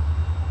rocks.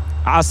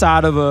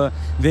 outside of a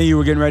venue.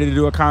 We're getting ready to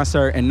do a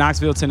concert in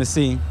Knoxville,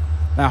 Tennessee.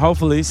 Now,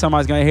 hopefully,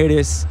 somebody's gonna hear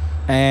this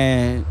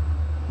and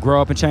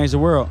grow up and change the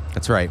world.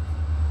 That's right.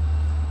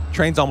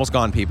 Train's almost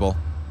gone, people.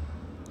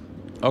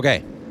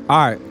 Okay. All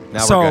right. Now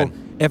so we're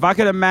good. if I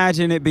could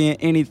imagine it being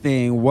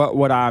anything, what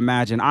would I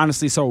imagine?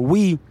 Honestly,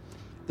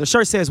 the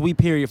shirt says we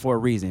period for a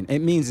reason. It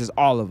means it's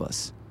all of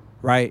us,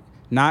 right?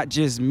 Not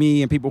just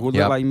me and people who look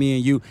Yep. like me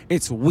and you.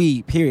 It's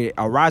we, period.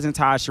 A rising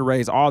tide should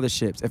raise all the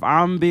ships. If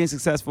I'm being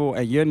successful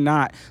and you're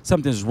not,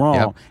 something's wrong,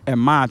 Yep. in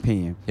my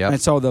opinion. Yep.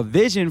 And so the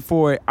vision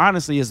for it,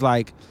 honestly, is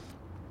like,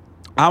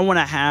 I want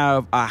to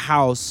have a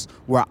house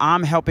where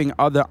I'm helping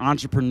other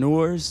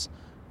entrepreneurs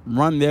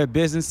run their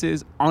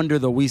businesses under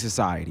the We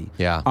Society.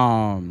 Yeah.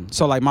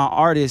 So like my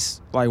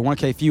artist, like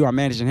 1K Few, I'm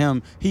managing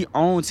him. He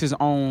owns his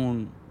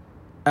own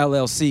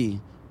LLC,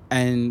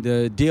 and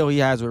the deal he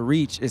has with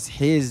Reach is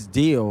his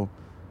deal.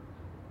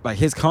 Like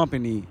his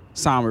company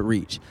signed with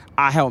Reach.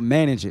 I help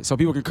manage it so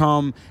people can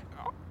come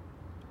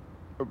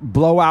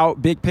blow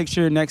out big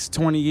picture next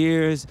 20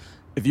 years.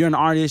 If you're an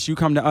artist, you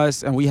come to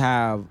us and we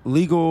have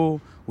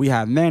legal, we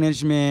have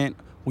management,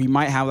 we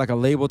might have like a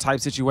label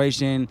type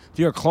situation. If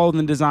you're a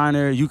clothing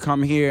designer, you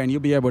come here and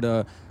you'll be able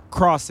to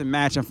cross and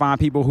match and find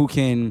people who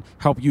can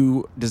help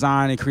you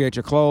design and create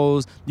your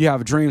clothes. You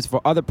have dreams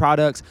for other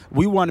products.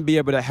 We want to be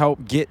able to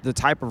help get the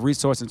type of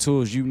resource and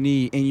tools you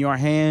need in your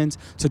hands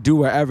to do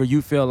whatever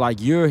you feel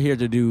like you're here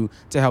to do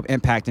to help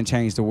impact and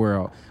change the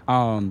world.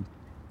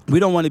 We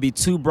don't want to be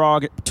too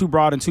broad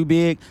and too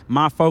big.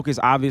 My focus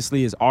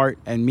obviously is art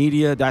and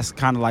media. That's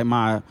kind of like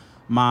my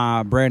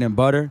bread and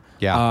butter.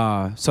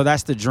 Yeah. So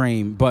that's the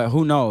dream. But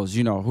who knows?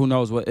 Who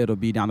knows what it'll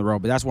be down the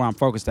road. But that's where I'm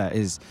focused at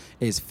is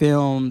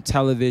film,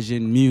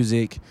 television,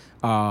 music,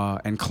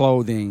 and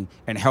clothing,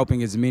 and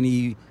helping as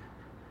many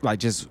like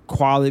just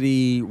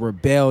quality,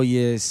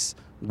 rebellious,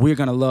 we're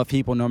gonna love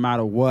people no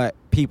matter what,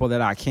 people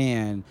that I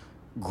can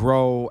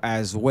grow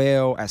as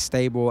well, as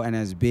stable, and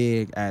as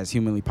big as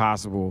humanly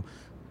possible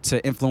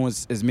to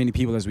influence as many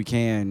people as we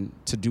can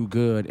to do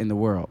good in the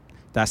world.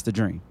 That's the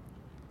dream.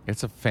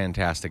 It's a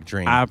fantastic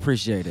dream. I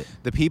appreciate it.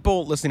 The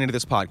people listening to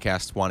this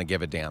podcast want to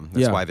give a damn.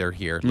 That's Yeah. why they're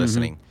here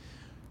listening.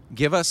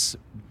 Give us,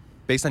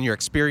 based on your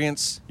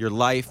experience, your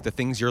life, the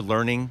things you're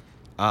learning,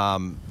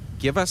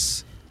 give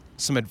us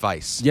some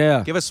advice.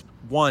 Yeah. Give us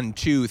 1,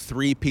 2,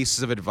 3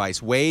 pieces of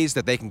advice, ways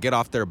that they can get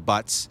off their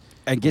butts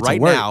And get to right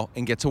work. now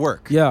and get to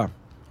work. Yeah.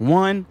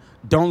 1,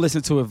 don't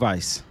listen to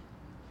advice.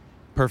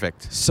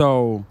 Perfect.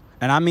 So,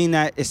 and I mean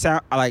that it's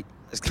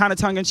kind of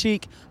tongue in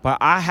cheek, but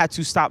I had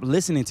to stop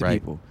listening to Right.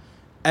 people.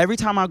 Every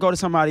time I go to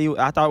somebody,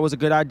 I thought it was a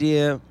good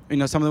idea,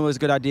 something was a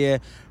good idea,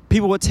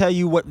 people would tell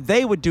you what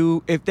they would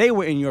do if they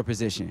were in your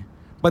position.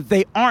 But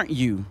they aren't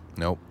you.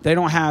 Nope. They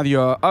don't have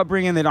your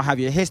upbringing, they don't have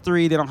your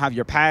history, they don't have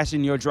your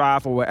passion, your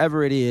drive, or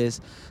whatever it is.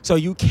 So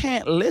you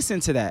can't listen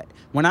to that.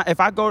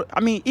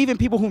 Even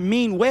people who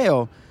mean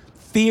well,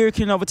 fear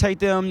can overtake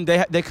them.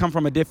 They come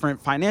from a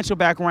different financial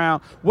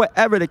background.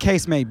 Whatever the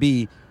case may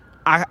be,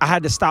 I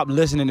had to stop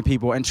listening to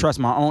people and trust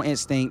my own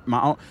instinct,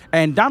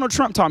 and Donald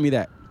Trump taught me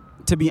that,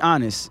 to be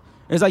honest.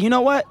 It's like, you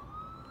know what?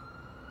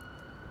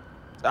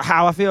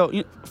 How I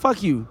feel,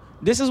 fuck you.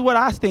 This is what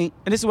I think,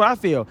 and this is what I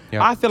feel.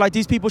 Yeah. I feel like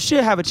these people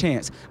should have a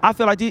chance. I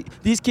feel like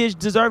these kids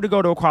deserve to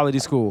go to a quality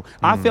school.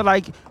 I feel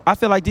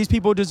like these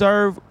people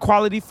deserve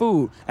quality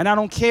food. And I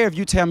don't care if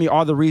you tell me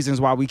all the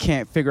reasons why we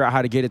can't figure out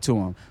how to get it to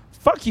them.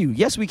 Fuck you.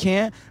 Yes, we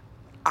can.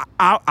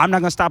 I'm not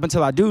gonna stop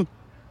until I do.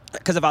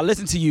 Because if I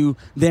listen to you,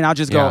 then I'll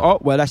just go, oh,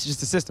 well, that's just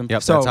the system.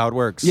 Yep, so, that's how it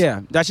works.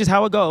 Yeah, that's just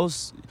how it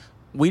goes.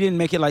 We didn't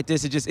make it like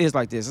this. It just is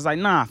like this. It's like,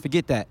 nah,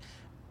 forget that.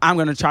 I'm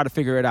going to try to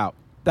figure it out.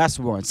 That's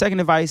one.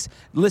 Second advice,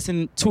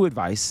 listen to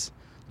advice.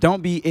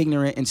 Don't be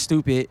ignorant and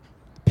stupid.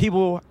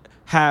 People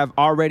have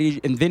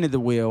already invented the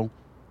wheel.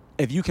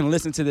 If you can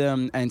listen to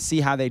them and see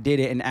how they did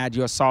it and add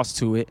your sauce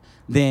to it,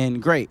 then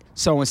great.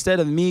 So instead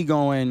of me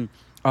going,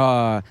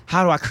 how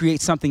do I create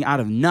something out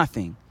of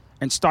nothing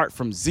and start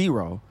from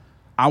zero,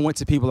 I went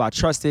to people I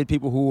trusted,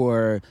 people who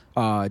were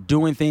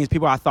doing things,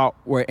 people I thought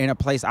were in a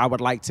place I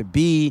would like to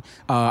be.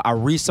 I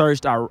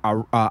researched,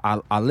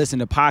 I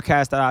listened to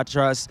podcasts that I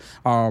trust.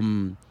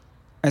 And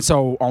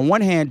so on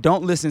one hand,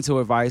 don't listen to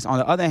advice. On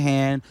the other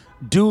hand,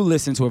 do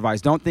listen to advice.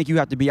 Don't think you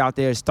have to be out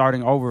there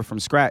starting over from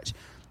scratch.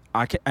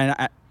 I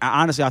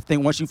honestly, I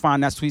think once you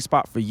find that sweet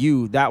spot for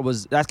you,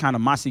 that's kind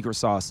of my secret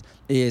sauce.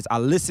 Is I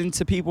listen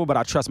to people, but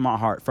I trust my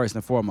heart first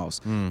and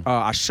foremost.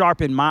 I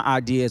sharpen my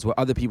ideas with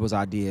other people's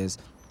ideas.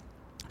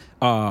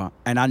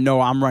 And I know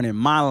I'm running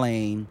my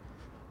lane,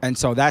 and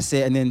so that's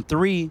it. And then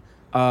 3,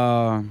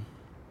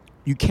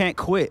 you can't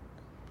quit.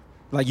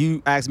 Like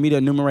you asked me to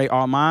enumerate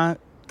all my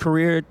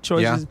career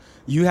choices. Yeah.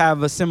 You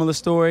have a similar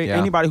story. Yeah.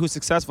 Anybody who's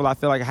successful, I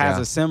feel like has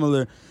a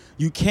similar.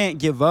 You can't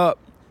give up.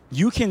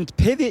 You can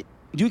pivot.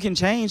 You can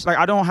change. Like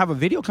I don't have a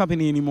video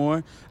company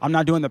anymore. I'm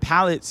not doing the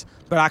pallets,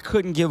 but I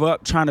couldn't give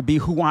up trying to be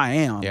who I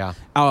am. Yeah.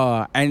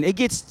 And it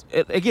gets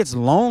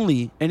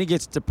lonely and it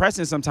gets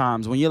depressing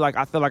sometimes when you're like,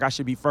 I feel like I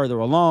should be further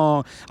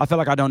along. I feel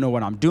like I don't know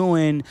what I'm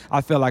doing.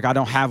 I feel like I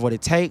don't have what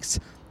it takes.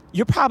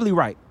 You're probably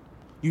right.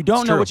 You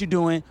don't know what you're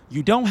doing.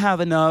 You don't have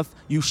enough.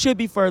 You should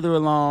be further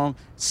along.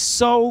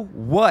 So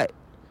what?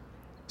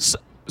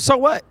 So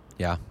what?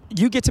 Yeah.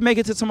 You get to make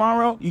it to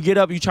tomorrow. You get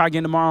up, you try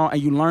again tomorrow, and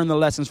you learn the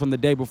lessons from the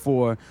day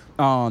before,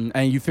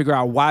 and you figure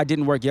out why it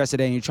didn't work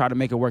yesterday, and you try to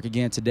make it work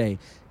again today.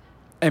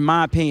 In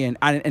my opinion,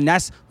 and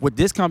that's with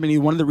this company,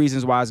 one of the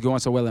reasons why it's going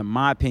so well, in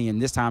my opinion,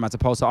 this time as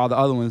opposed to all the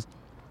other ones,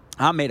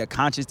 I made a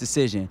conscious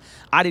decision.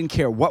 I didn't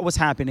care what was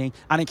happening.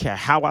 I didn't care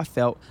how I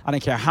felt. I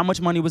didn't care how much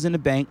money was in the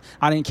bank.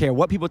 I didn't care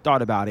what people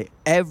thought about it.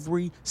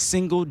 Every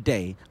single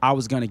day, I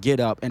was going to get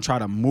up and try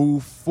to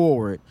move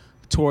forward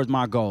towards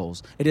my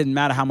goals. It didn't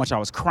matter how much I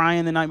was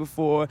crying the night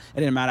before. It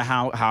didn't matter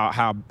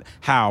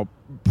how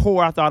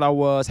poor I thought I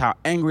was, how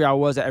angry I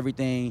was at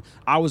everything.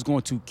 I was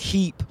going to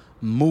keep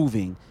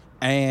moving.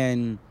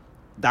 And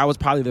that was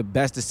probably the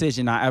best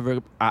decision I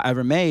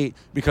ever made,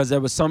 because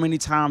there was so many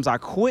times I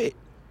quit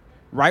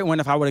right when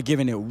if I would have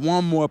given it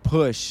one more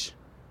push,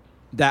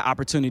 that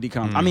opportunity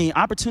comes. I mean,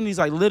 opportunities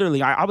like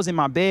literally, I was in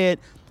my bed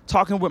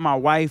talking with my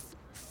wife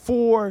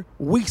 4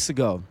 weeks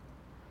ago.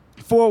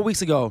 4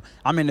 weeks ago,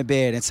 I'm in the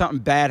bed and something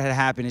bad had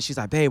happened, and she's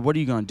like, babe, what are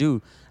you going to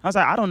do? I was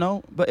like, I don't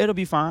know, but it'll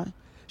be fine.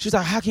 She's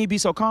like, how can you be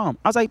so calm?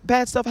 I was like,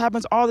 bad stuff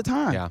happens all the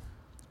time. Yeah.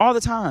 All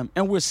the time.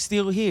 And we're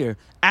still here.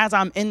 As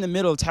I'm in the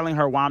middle of telling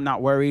her why I'm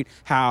not worried,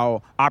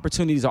 how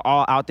opportunities are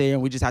all out there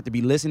and we just have to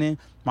be listening,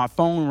 my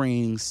phone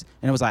rings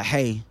and it was like,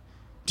 hey,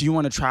 do you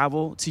want to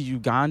travel to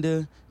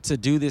Uganda to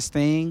do this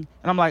thing?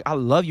 And I'm like, I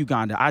love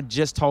Uganda. I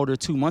just told her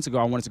 2 months ago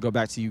I wanted to go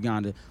back to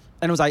Uganda.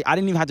 And it was like, I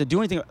didn't even have to do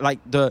anything. Like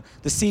the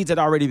seeds had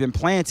already been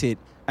planted,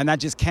 and that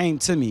just came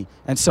to me.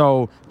 And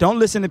so don't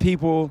listen to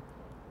people,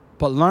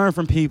 but learn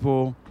from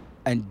people,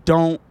 and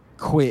don't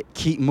quit.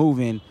 Keep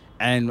moving,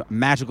 and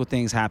magical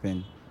things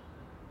happen.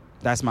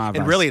 That's my advice.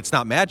 And really, it's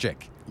not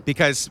magic,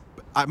 because,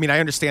 I mean, I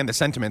understand the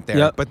sentiment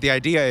there, but the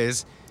idea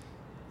is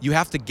you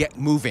have to get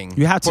moving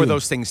for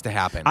those things to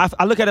happen.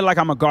 I look at it like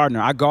I'm a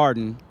gardener. I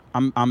garden.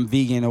 I'm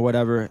vegan or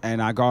whatever,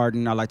 and I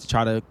garden. I like to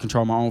try to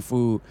control my own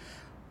food.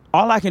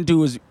 All I can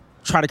do is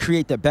try to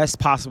create the best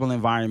possible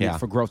environment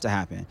for growth to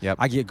happen. Yep.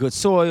 I get good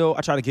soil.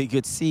 I try to get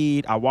good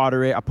seed. I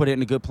water it. I put it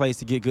in a good place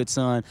to get good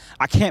sun.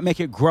 I can't make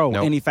it grow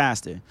any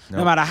faster.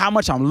 No matter how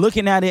much I'm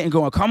looking at it and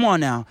going, come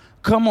on now.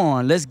 Come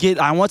on.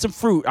 I want some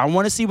fruit. I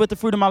want to see what the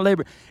fruit of my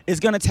labor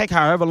is going to take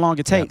however long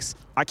it takes.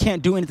 Yep. I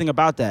can't do anything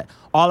about that.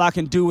 All I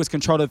can do is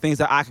control the things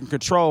that I can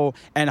control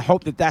and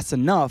hope that that's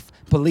enough.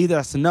 Believe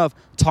that's enough.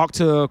 Talk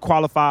to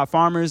qualified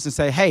farmers and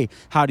say, hey,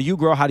 how do you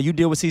grow? How do you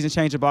deal with season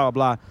change? Blah, blah,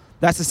 blah.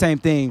 That's the same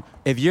thing.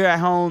 If you're at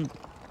home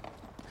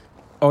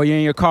or you're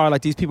in your car,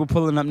 like these people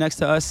pulling up next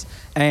to us,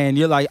 and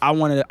you're like, I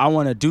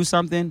want to do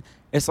something,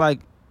 it's like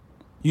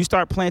you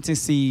start planting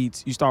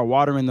seeds, you start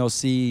watering those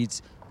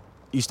seeds,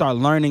 you start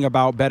learning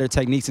about better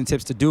techniques and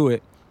tips to do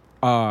it,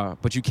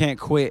 but you can't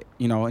quit,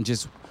 and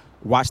just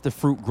watch the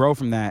fruit grow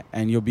from that,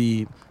 and you'll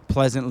be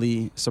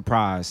pleasantly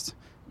surprised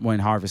when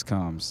harvest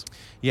comes.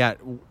 Yeah,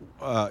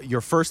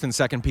 your first and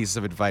second pieces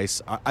of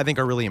advice I think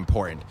are really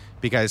important,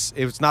 because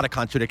it's not a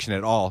contradiction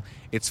at all.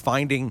 It's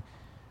finding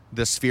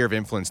the sphere of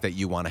influence that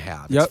you want to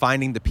have. It's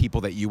finding the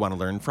people that you want to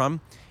learn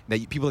from,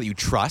 people that you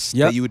trust,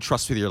 that you would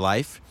trust with your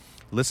life.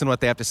 listen to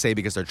what they have to say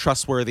because they're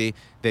trustworthy.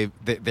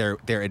 Their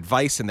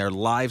advice and their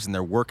lives and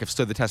their work have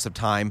stood the test of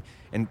time,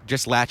 and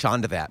just latch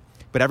onto that.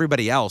 But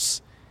everybody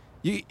else,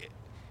 we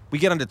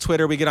get onto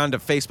Twitter, we get onto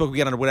Facebook, we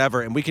get onto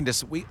whatever, and we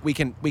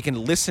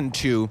can listen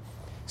to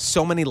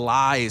so many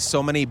lies,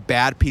 so many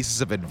bad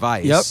pieces of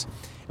advice. Yep.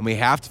 And we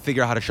have to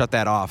figure out how to shut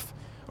that off,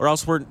 or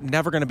else we're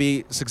never going to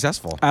be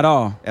successful. At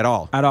all.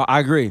 I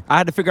agree. I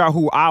had to figure out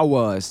who I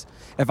was.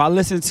 If I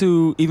listened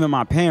to even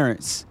my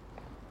parents,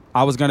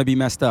 I was going to be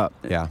messed up.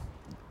 Yeah.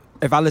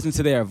 If I listened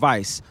to their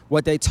advice,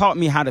 what they taught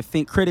me how to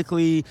think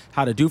critically,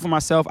 how to do for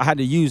myself, I had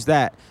to use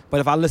that.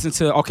 But if I listened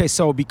to, okay,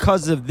 so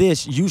because of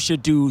this, you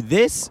should do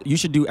this, you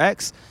should do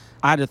X,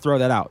 I had to throw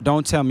that out.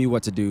 Don't tell me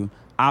what to do.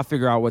 I'll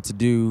figure out what to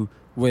do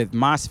with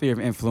my sphere of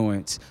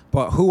influence.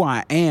 But who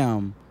I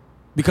am,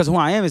 because who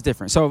I am is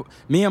different. So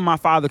me and my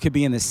father could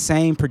be in the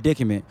same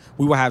predicament.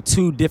 We will have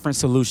two different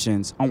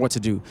solutions on what to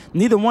do.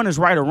 Neither one is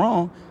right or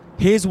wrong.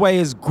 His way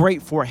is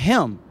great for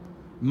him.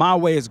 My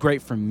way is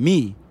great for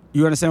me.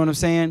 You understand what I'm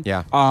saying?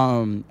 Yeah.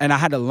 And I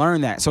had to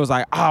learn that. So it's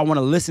like, I want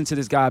to listen to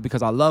this guy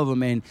because I love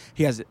him, and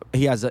he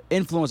has an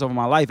influence over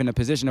my life in a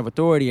position of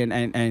authority,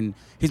 and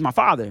he's my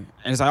father. And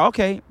it's like,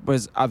 okay,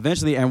 but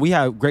eventually, and we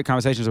have great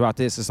conversations about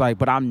this. It's like,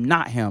 but I'm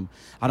not him.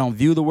 I don't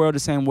view the world the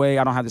same way.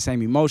 I don't have the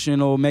same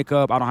emotional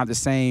makeup. I don't have the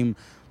same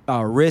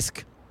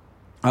risk,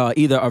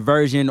 either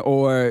aversion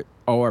or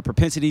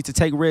propensity to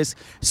take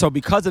risks. So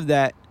because of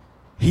that,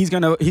 he's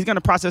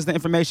gonna process the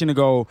information and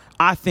go,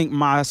 I think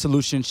my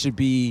solution should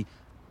be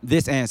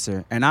this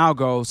answer, and I'll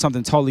go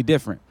something totally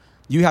different.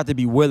 You have to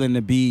be willing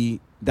to be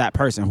that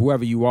person,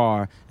 whoever you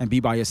are, and be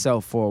by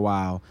yourself for a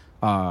while.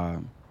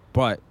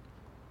 But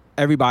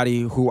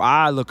everybody who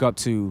I look up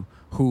to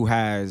who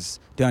has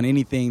done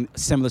anything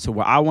similar to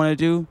what I want to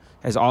do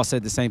has all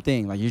said the same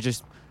thing. Like, you're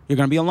going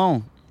to be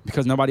alone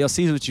because nobody else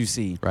sees what you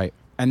see. Right.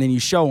 And then you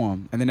show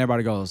them, and then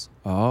everybody goes,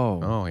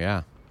 oh. Oh,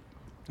 yeah.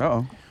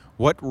 Uh-oh.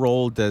 What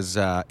role does,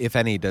 if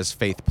any, does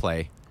faith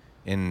play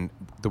in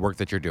the work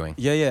that you're doing?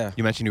 Yeah.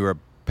 You mentioned you were a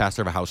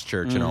pastor of a house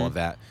church and all of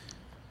that.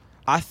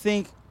 I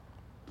think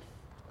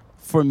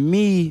for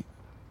me,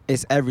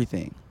 it's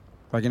everything.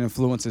 Like, it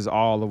influences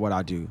all of what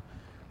I do.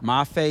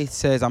 My faith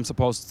says I'm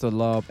supposed to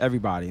love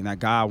everybody, and that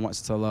God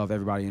wants to love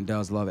everybody and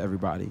does love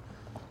everybody.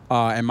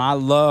 And my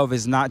love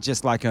is not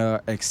just like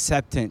a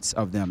acceptance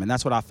of them, and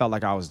that's what I felt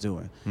like I was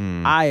doing.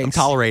 I'm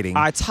tolerating.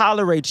 I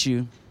tolerate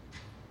you.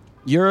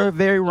 You're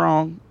very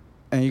wrong,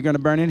 and you're going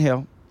to burn in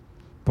hell,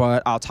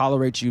 but I'll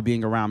tolerate you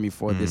being around me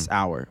for this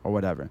hour or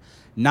whatever.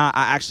 I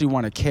actually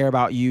want to care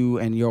about you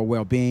and your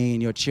well-being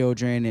and your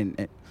children.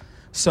 And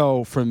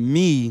so for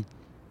me,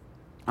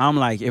 I'm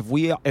like, if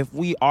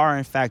we are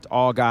in fact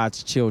all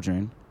God's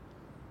children,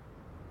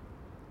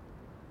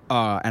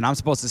 and I'm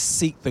supposed to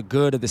seek the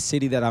good of the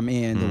city that I'm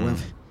in,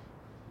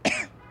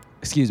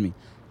 excuse me,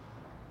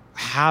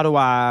 how do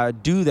I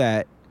do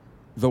that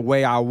the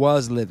way I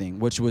was living,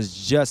 which was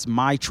just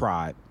my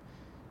tribe?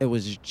 It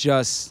was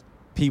just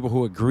people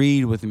who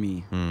agreed with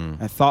me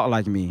and thought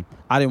like me.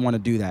 I didn't want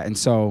to do that. And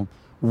so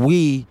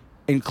we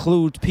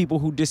include people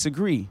who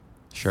disagree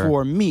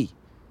for me,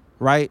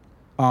 right?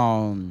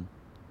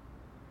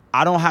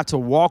 I don't have to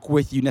walk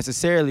with you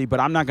necessarily, but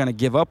I'm not going to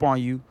give up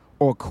on you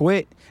or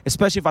quit,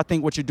 especially if I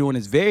think what you're doing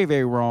is very,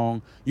 very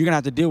wrong. You're going to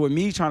have to deal with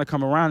me trying to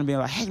come around and be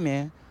like, hey,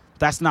 man,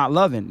 that's not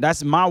loving.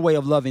 That's my way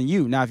of loving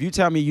you. Now, if you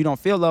tell me you don't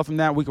feel love from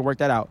that, we can work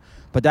that out.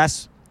 But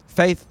that's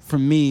faith for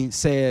me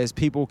says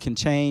people can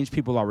change.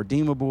 People are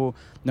redeemable.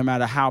 No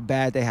matter how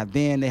bad they have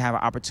been, they have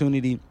an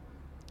opportunity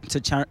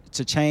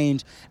to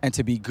change and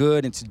to be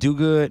good and to do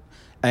good.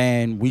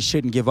 And we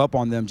shouldn't give up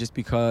on them just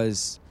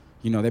because,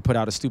 they put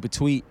out a stupid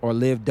tweet or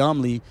live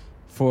dumbly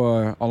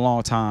for a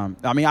long time.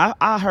 I mean,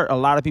 I hurt a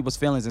lot of people's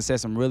feelings and said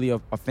some really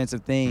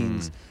offensive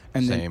things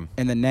in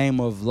the name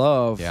of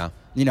love,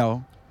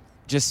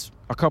 just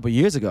a couple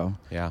years ago.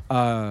 Yeah.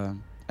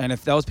 And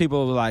if those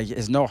people were like,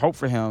 there's no hope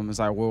for him, it's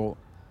like, well,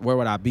 where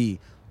would I be?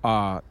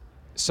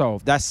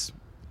 So that's,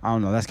 I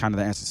don't know, that's kind of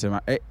the answer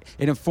to it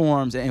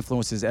informs and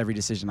influences every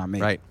decision I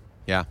make. Right.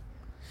 Yeah.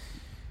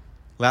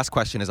 Last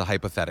question is a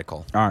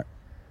hypothetical. All right.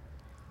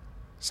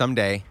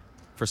 Someday,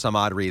 for some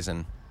odd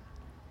reason,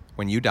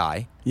 when you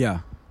die,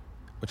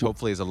 which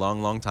hopefully is a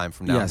long, long time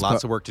from now, yes,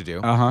 lots of work to do,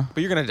 but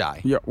you're going to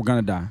die. Yeah, we're going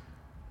to die.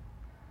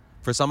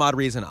 For some odd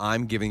reason,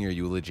 I'm giving your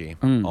eulogy.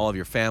 All of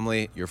your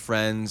family, your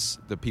friends,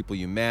 the people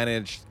you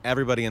manage,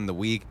 everybody in the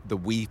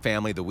We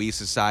family, the We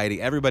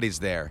Society, everybody's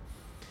there.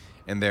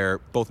 And they're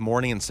both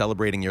mourning and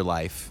celebrating your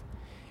life.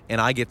 And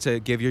I get to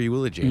give your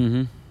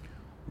eulogy.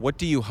 What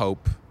do you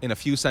hope, in a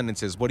few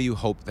sentences, what do you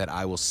hope that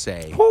I will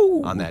say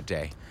on that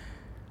day?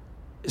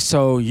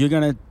 So you're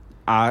going to,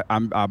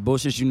 I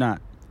bullshit you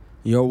not.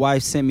 Your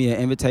wife sent me an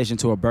invitation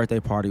to a birthday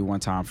party one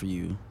time for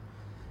you.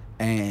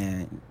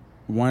 And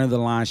one of the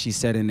lines she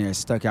said in there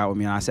stuck out with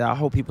me. And I said, I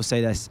hope people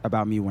say that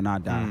about me when I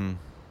die.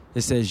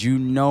 It says,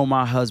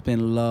 my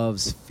husband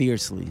loves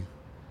fiercely.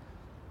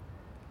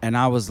 And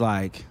I was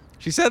like...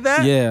 She said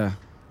that? Yeah.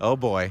 Oh,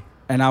 boy.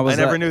 And I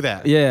never knew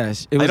that. Yeah.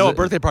 I know what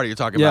birthday party you're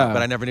talking about,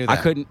 but I never knew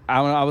that.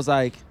 I was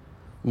like,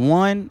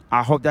 One,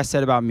 I hope that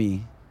said about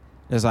me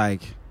is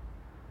like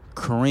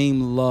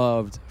Kareem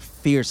loved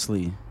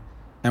fiercely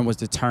and was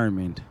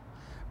determined.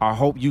 I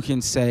hope you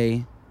can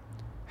say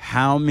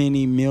how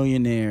many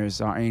millionaires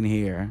are in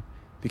here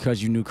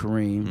because you knew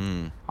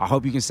Kareem. I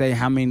hope you can say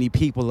how many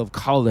people of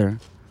color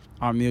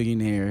are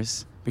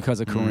millionaires because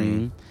of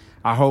Kareem.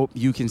 I hope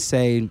you can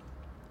say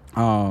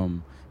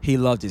he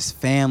loved his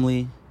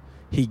family.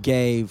 He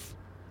gave.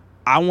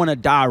 I want to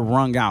die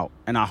wrung out,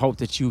 and I hope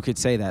that you could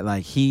say that.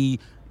 Like, he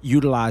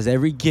utilized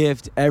every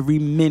gift, every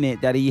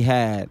minute that he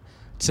had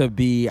to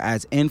be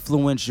as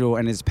influential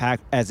and as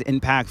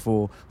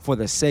impactful for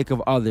the sake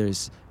of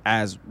others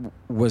as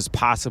was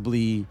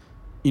possibly,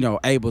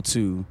 able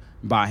to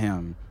by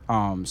him.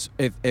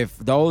 If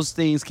those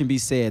things can be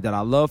said, that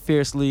I love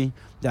fiercely,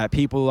 that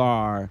people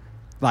are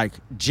like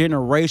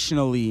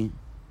generationally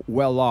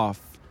well off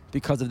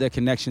because of their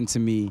connection to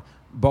me,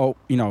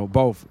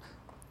 both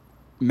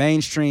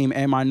mainstream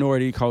and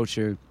minority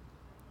culture,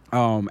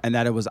 and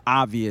that it was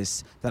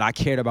obvious that I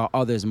cared about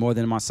others more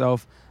than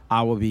myself,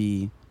 I would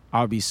be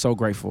so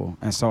grateful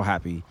and so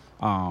happy.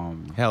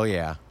 Hell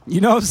yeah.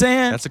 You know what I'm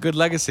saying? That's a good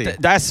legacy.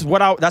 That's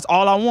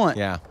all I want.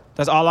 Yeah.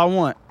 That's all I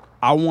want.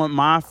 I want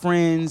my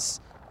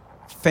friends'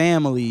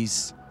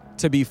 families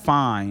to be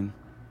fine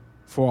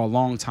for a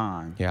long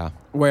time. Yeah.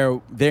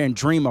 Where they're in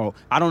dream mode.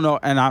 I don't know,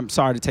 and I'm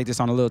sorry to take this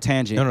on a little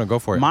tangent. No, go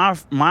for it.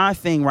 My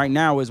thing right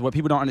now is what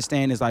people don't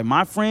understand is like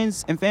my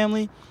friends and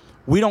family,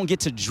 we don't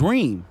get to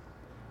dream.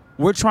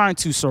 We're trying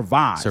to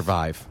survive.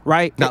 Survive.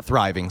 Right? Not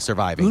thriving,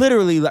 surviving.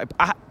 Literally, like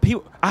I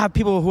have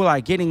people who are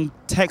like getting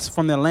texts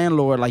from their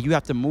landlord like, you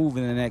have to move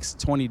in the next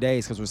 20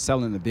 days because we're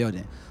selling the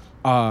building.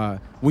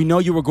 We know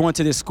you were going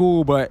to this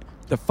school, but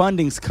the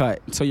funding's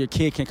cut so your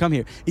kid can't come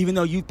here. Even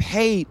though you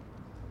paid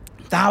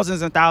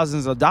thousands and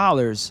thousands of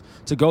dollars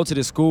to go to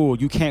the school,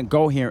 you can't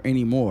go here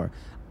anymore.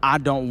 I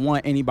don't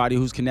want anybody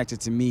who's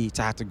connected to me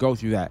to have to go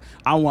through that.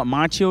 I want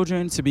my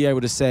children to be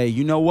able to say,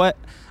 you know what?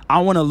 I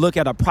want to look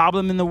at a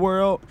problem in the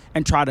world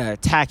and try to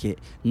attack it.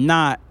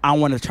 Not, I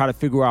want to try to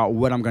figure out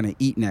what I'm going to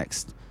eat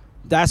next.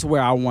 That's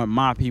where I want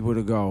my people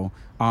to go.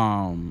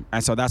 And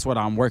so that's what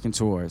I'm working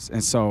towards.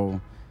 And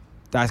so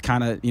that's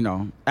kind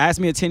of, ask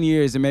me in 10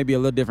 years, it may be a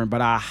little different,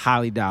 but I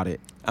highly doubt it.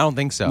 I don't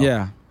think so.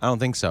 Yeah. I don't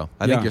think so.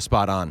 I think you're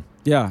spot on.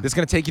 Yeah. It's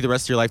going to take you the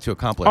rest of your life to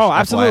accomplish. Oh,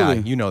 absolutely.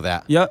 FYI. You know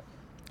that. Yep.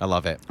 I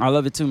love it. I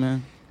love it too,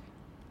 man.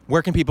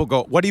 Where can people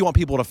go? What do you want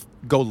people to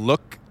go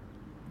look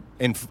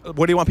and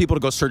what do you want people to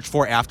go search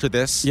for after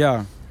this?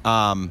 Yeah.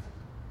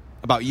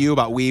 About you,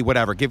 about we,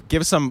 whatever.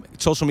 Give some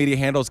social media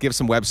handles, give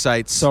some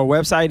websites. So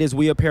website is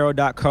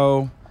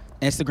weapparel.co.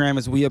 Instagram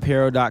is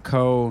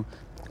weapparel.co.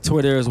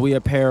 Twitter is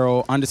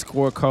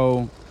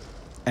weapparel_co.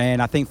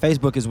 And I think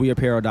Facebook is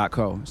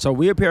weapparel.co. So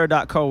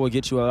weapparel.co will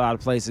get you a lot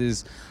of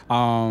places.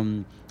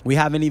 We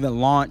haven't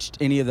even launched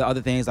any of the other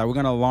things. Like, we're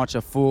going to launch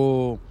a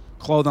full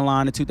clothing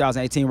line in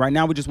 2018. Right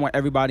now, we just want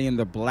everybody in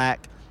the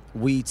black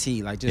we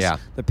tee. Like, just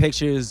the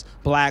pictures,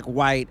 black,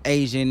 white,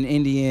 Asian,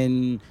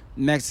 Indian,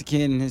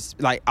 Mexican,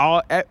 like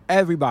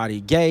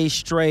everybody, gay,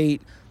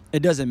 straight, it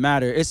doesn't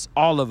matter. It's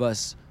all of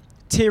us.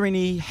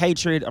 Tyranny,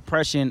 hatred,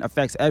 oppression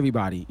affects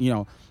everybody.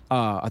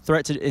 A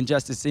threat to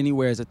injustice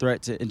anywhere is a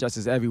threat to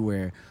injustice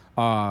everywhere.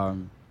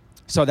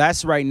 So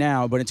that's right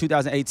now. But in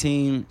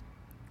 2018,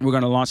 we're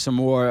going to launch some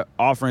more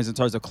offerings in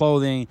terms of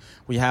clothing.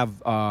 We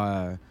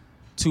have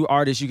 2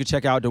 artists you can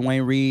check out,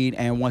 Dwayne Reed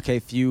and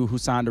 1K Few, who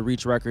signed to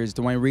Reach Records.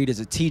 Dwayne Reed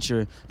is a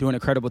teacher doing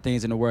incredible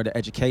things in the world of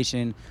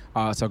education.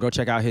 So go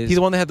check out his... He's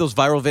the one that had those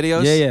viral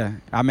videos? Yeah.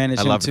 I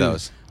managed him too.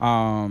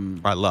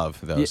 I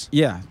love those.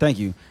 Yeah, thank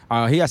you.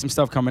 He has some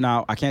stuff coming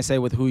out. I can't say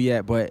with who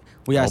yet, but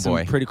we have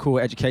some pretty cool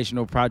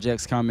educational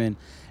projects coming.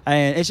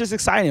 And it's just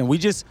exciting. We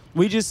just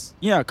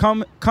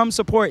come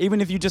support,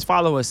 even if you just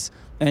follow us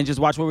and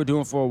just watch what we're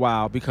doing for a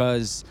while,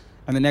 because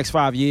in the next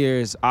 5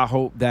 years, I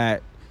hope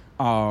that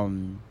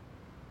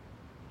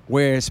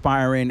we're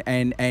inspiring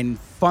and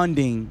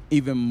funding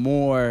even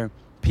more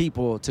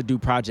people to do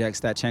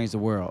projects that change the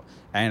world.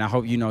 And I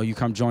hope you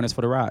come join us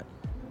for the ride.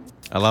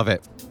 I love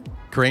it.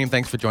 Kareem,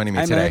 thanks for joining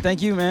me today. Man,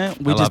 thank you, man.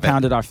 We just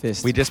pounded our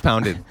fist. We just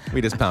pounded.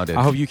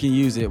 I hope you can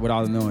use it with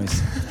all the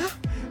noise.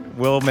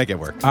 We'll make it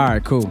work. All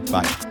right, cool.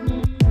 Bye.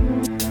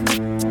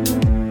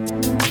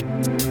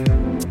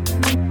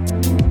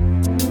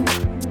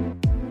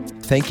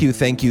 Thank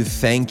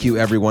you,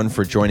 everyone,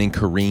 for joining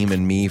Kareem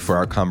and me for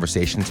our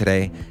conversation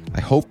today. I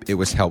hope it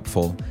was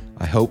helpful.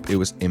 I hope it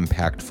was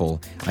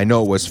impactful. I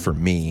know it was for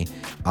me.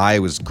 I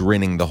was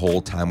grinning the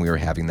whole time we were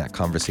having that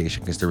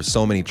conversation because there were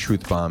so many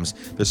truth bombs.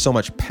 There's so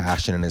much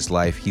passion in his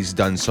life. He's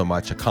done so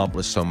much,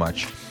 accomplished so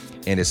much,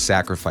 and has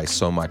sacrificed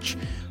so much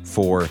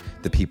for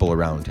the people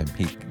around him.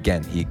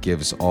 He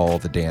gives all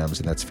the damns,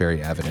 and that's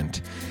very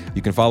evident.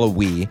 You can follow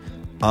We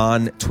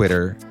on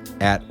Twitter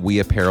at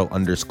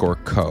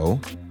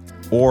weapparel_co.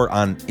 or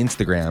on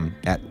Instagram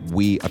at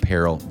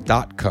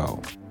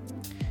weapparel.co.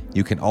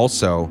 You can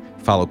also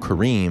follow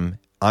Kareem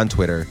on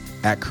Twitter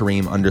at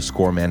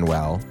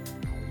Kareem_Manuel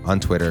on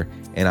Twitter,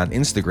 and on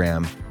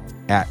Instagram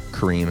at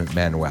Kareem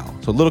Manuel.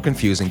 So a little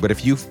confusing, but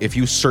if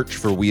you search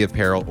for We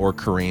Apparel or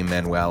Kareem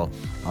Manuel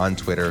on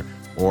Twitter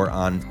or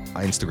on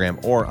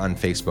Instagram or on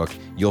Facebook,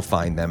 you'll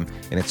find them.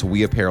 And it's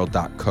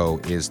weapparel.co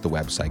is the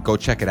website. Go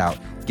check it out.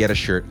 Get a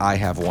shirt. I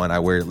have one. I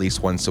wear it at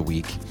least once a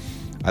week.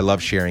 I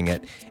love sharing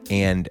it.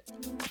 And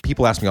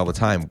people ask me all the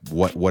time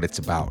what it's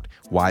about.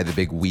 Why the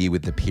big we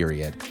with the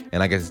period?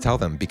 And I get to tell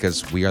them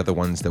because we are the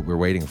ones that we're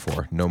waiting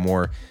for. No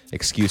more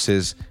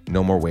excuses,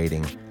 no more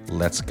waiting.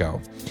 Let's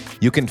go.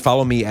 You can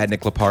follow me at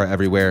Nick Lapara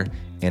everywhere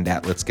and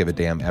at Let's Give a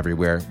Damn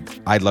everywhere.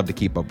 I'd love to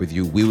keep up with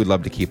you. We would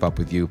love to keep up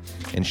with you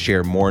and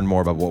share more and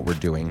more about what we're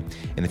doing.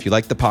 And if you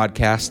like the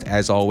podcast,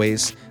 as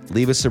always,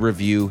 leave us a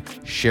review,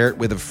 share it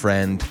with a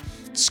friend,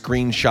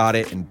 screenshot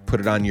it and put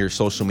it on your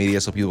social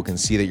media so people can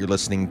see that you're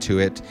listening to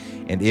it.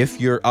 And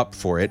if you're up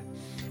for it,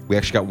 we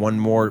actually got one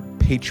more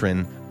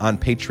patron on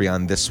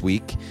Patreon this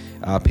week,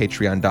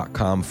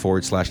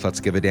 patreon.com/Let's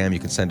Give a Damn. You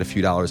can send a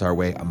few dollars our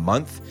way a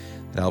month.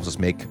 That helps us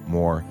make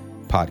more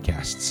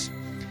podcasts.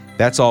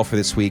 That's all for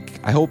this week.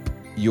 I hope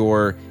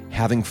you're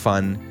having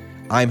fun.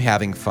 I'm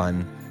having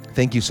fun.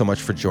 Thank you so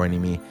much for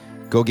joining me.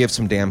 Go give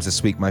some dams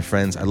this week, my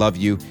friends. I love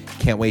you.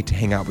 Can't wait to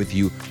hang out with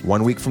you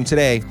 1 week from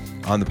today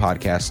on the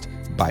podcast.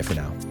 Bye for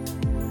now.